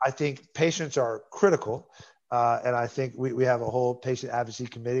I think patients are critical. And I think we have a whole patient advocacy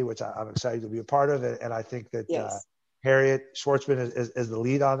committee, which I'm excited to be a part of. And I think that Harriet Schwartzman is the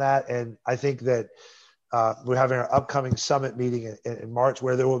lead on that. And I think that we're having our upcoming summit meeting in March,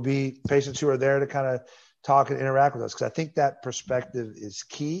 where there will be patients who are there to kind of talk and interact with us, because I think that perspective is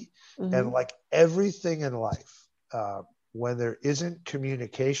key. Mm-hmm. And like everything in life, when there isn't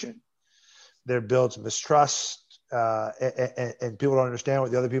communication, there builds mistrust, and people don't understand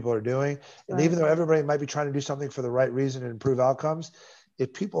what the other people are doing. And even though everybody might be trying to do something for the right reason and improve outcomes,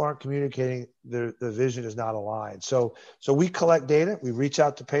 if people aren't communicating, the vision is not aligned. So we collect data, we reach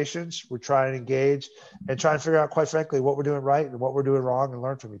out to patients, we're trying to engage and try and figure out, quite frankly, what we're doing right and what we're doing wrong, and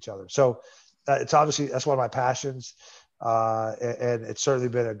learn from each other. So it's obviously, that's one of my passions. And it's certainly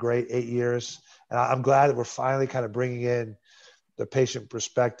been a great 8 years. And I'm glad that we're finally kind of bringing in the patient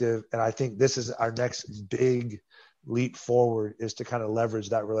perspective. And I think this is our next big leap forward, is to kind of leverage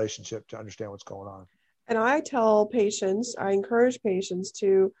that relationship to understand what's going on. And I encourage patients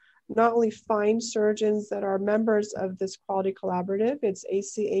to not only find surgeons that are members of this quality collaborative, it's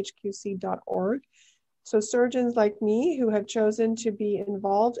achqc.org. So surgeons like me who have chosen to be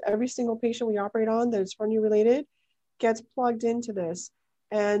involved, every single patient we operate on that is hernia related gets plugged into this.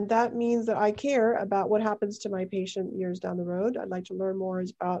 And that means that I care about what happens to my patient years down the road. I'd like to learn more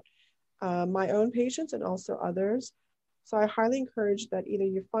about my own patients and also others. So I highly encourage that either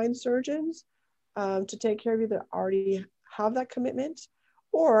you find surgeons to take care of you that already have that commitment,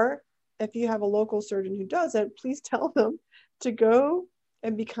 or if you have a local surgeon who doesn't, please tell them to go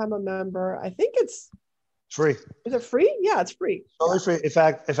and become a member. I think it's free. Is it free? Yeah, it's free. Totally free. In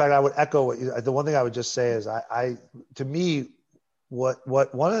fact, I would echo what the one thing I would just say is to me, what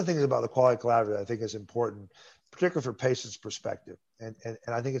one of the things about the quality collaborative I think is important, particularly for patients' perspective, and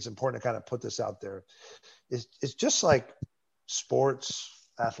I think it's important to kind of put this out there, is it's just like sports,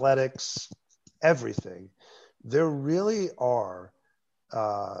 athletics, everything. There really are,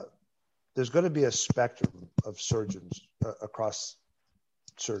 there's going to be a spectrum of surgeons across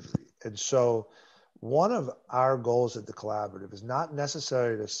surgery. And so one of our goals at the collaborative is not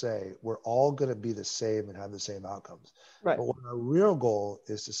necessarily to say we're all going to be the same and have the same outcomes. Right. But what our real goal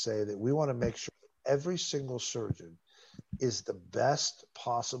is to say that we want to make sure that every single surgeon is the best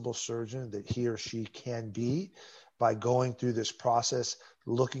possible surgeon that he or she can be by going through this process,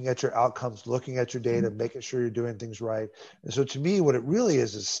 looking at your outcomes, looking at your data, making sure you're doing things right. And so to me, what it really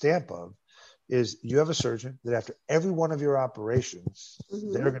is a stamp of is you have a surgeon that after every one of your operations,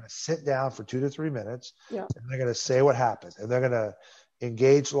 they're going to sit down for 2 to 3 minutes, and they're going to say what happened, and they're going to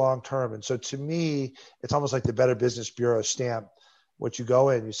engage long-term. And so to me, it's almost like the Better Business Bureau stamp. What you go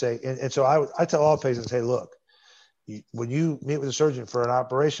in, you say, and so I tell all patients, hey, look, when you meet with a surgeon for an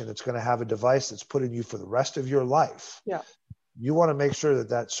operation that's going to have a device that's put in you for the rest of your life, you want to make sure that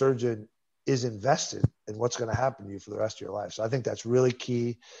that surgeon is invested in what's going to happen to you for the rest of your life. So I think that's really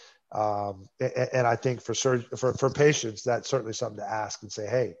key. And I think for patients, that's certainly something to ask and say,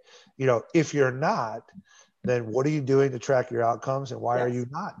 hey, if you're not, then what are you doing to track your outcomes, and why are you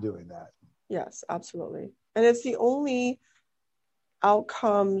not doing that? Yes, absolutely. And it's the only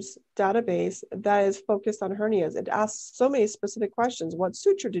outcomes database that is focused on hernias. It asks so many specific questions. What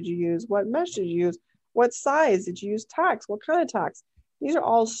suture did you use? What mesh did you use? What size did you use? Tacks? What kind of tacks? These are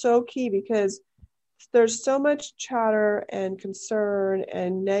all so key, because there's so much chatter and concern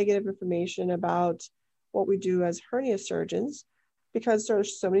and negative information about what we do as hernia surgeons, because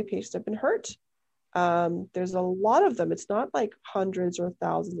there's so many patients that have been hurt. There's a lot of them. It's not like hundreds or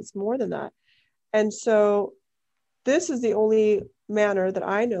thousands. It's more than that. And so this is the only manner that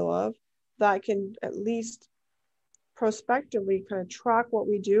I know of that can at least prospectively kind of track what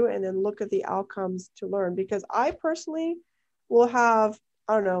we do and then look at the outcomes to learn. Because I personally will have,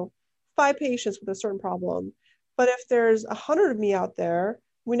 5 patients with a certain problem. But if there's 100 of me out there,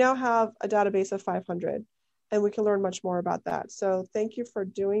 we now have a database of 500, and we can learn much more about that. So thank you for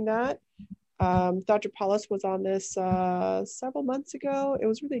doing that. Dr. Paulus was on this several months ago. It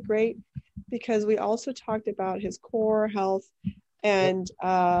was really great because we also talked about his core health. And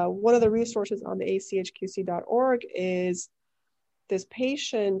one of the resources on the achqc.org is this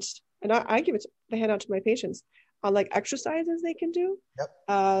patient, and I give it the handout to my patients on like exercises they can do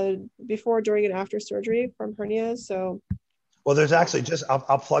before, during, and after surgery from hernias. So, well, there's actually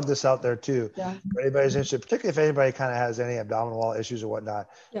I'll plug this out there too. Yeah. For anybody's interested, particularly if anybody kind of has any abdominal wall issues or whatnot,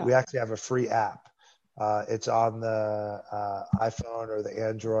 we actually have a free app. It's on the iPhone or the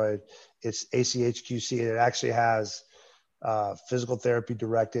Android. It's ACHQC, and it actually has physical therapy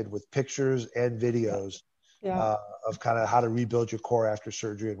directed with pictures and videos of kind of how to rebuild your core after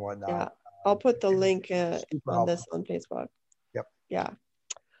surgery and whatnot. Yeah. I'll put the link on this on Facebook. Yep. Yeah.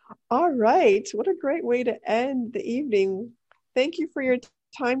 All right. What a great way to end the evening. Thank you for your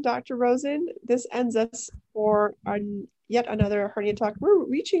time, Dr. Rosen. This ends us for yet another hernia talk. We're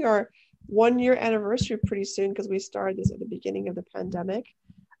reaching our 1-year anniversary pretty soon because we started this at the beginning of the pandemic.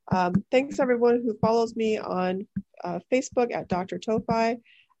 Thanks everyone who follows me on Facebook at Dr. Tofi,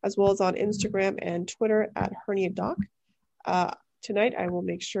 as well as on Instagram and Twitter at Hernia Doc. Tonight, I will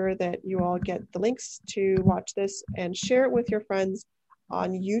make sure that you all get the links to watch this and share it with your friends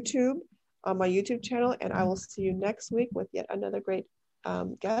on YouTube, on my YouTube channel. And I will see you next week with yet another great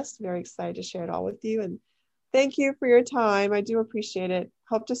guest. Very excited to share it all with you. And thank you for your time. I do appreciate it.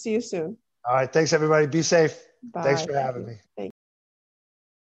 Hope to see you soon. All right. Thanks, everybody. Be safe. Bye. Thanks for having me. Thank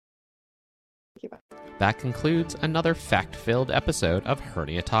you. Bye. That concludes another fact-filled episode of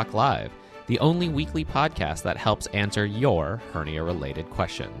Hernia Talk Live, the only weekly podcast that helps answer your hernia-related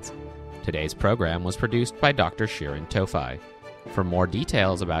questions. Today's program was produced by Dr. Shirin Tofi. For more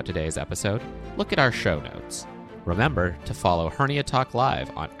details about today's episode, look at our show notes. Remember to follow Hernia Talk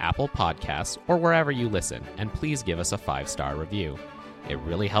Live on Apple Podcasts or wherever you listen, and please give us a 5-star review. It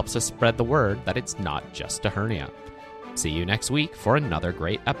really helps us spread the word that it's not just a hernia. See you next week for another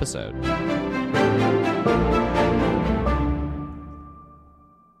great episode.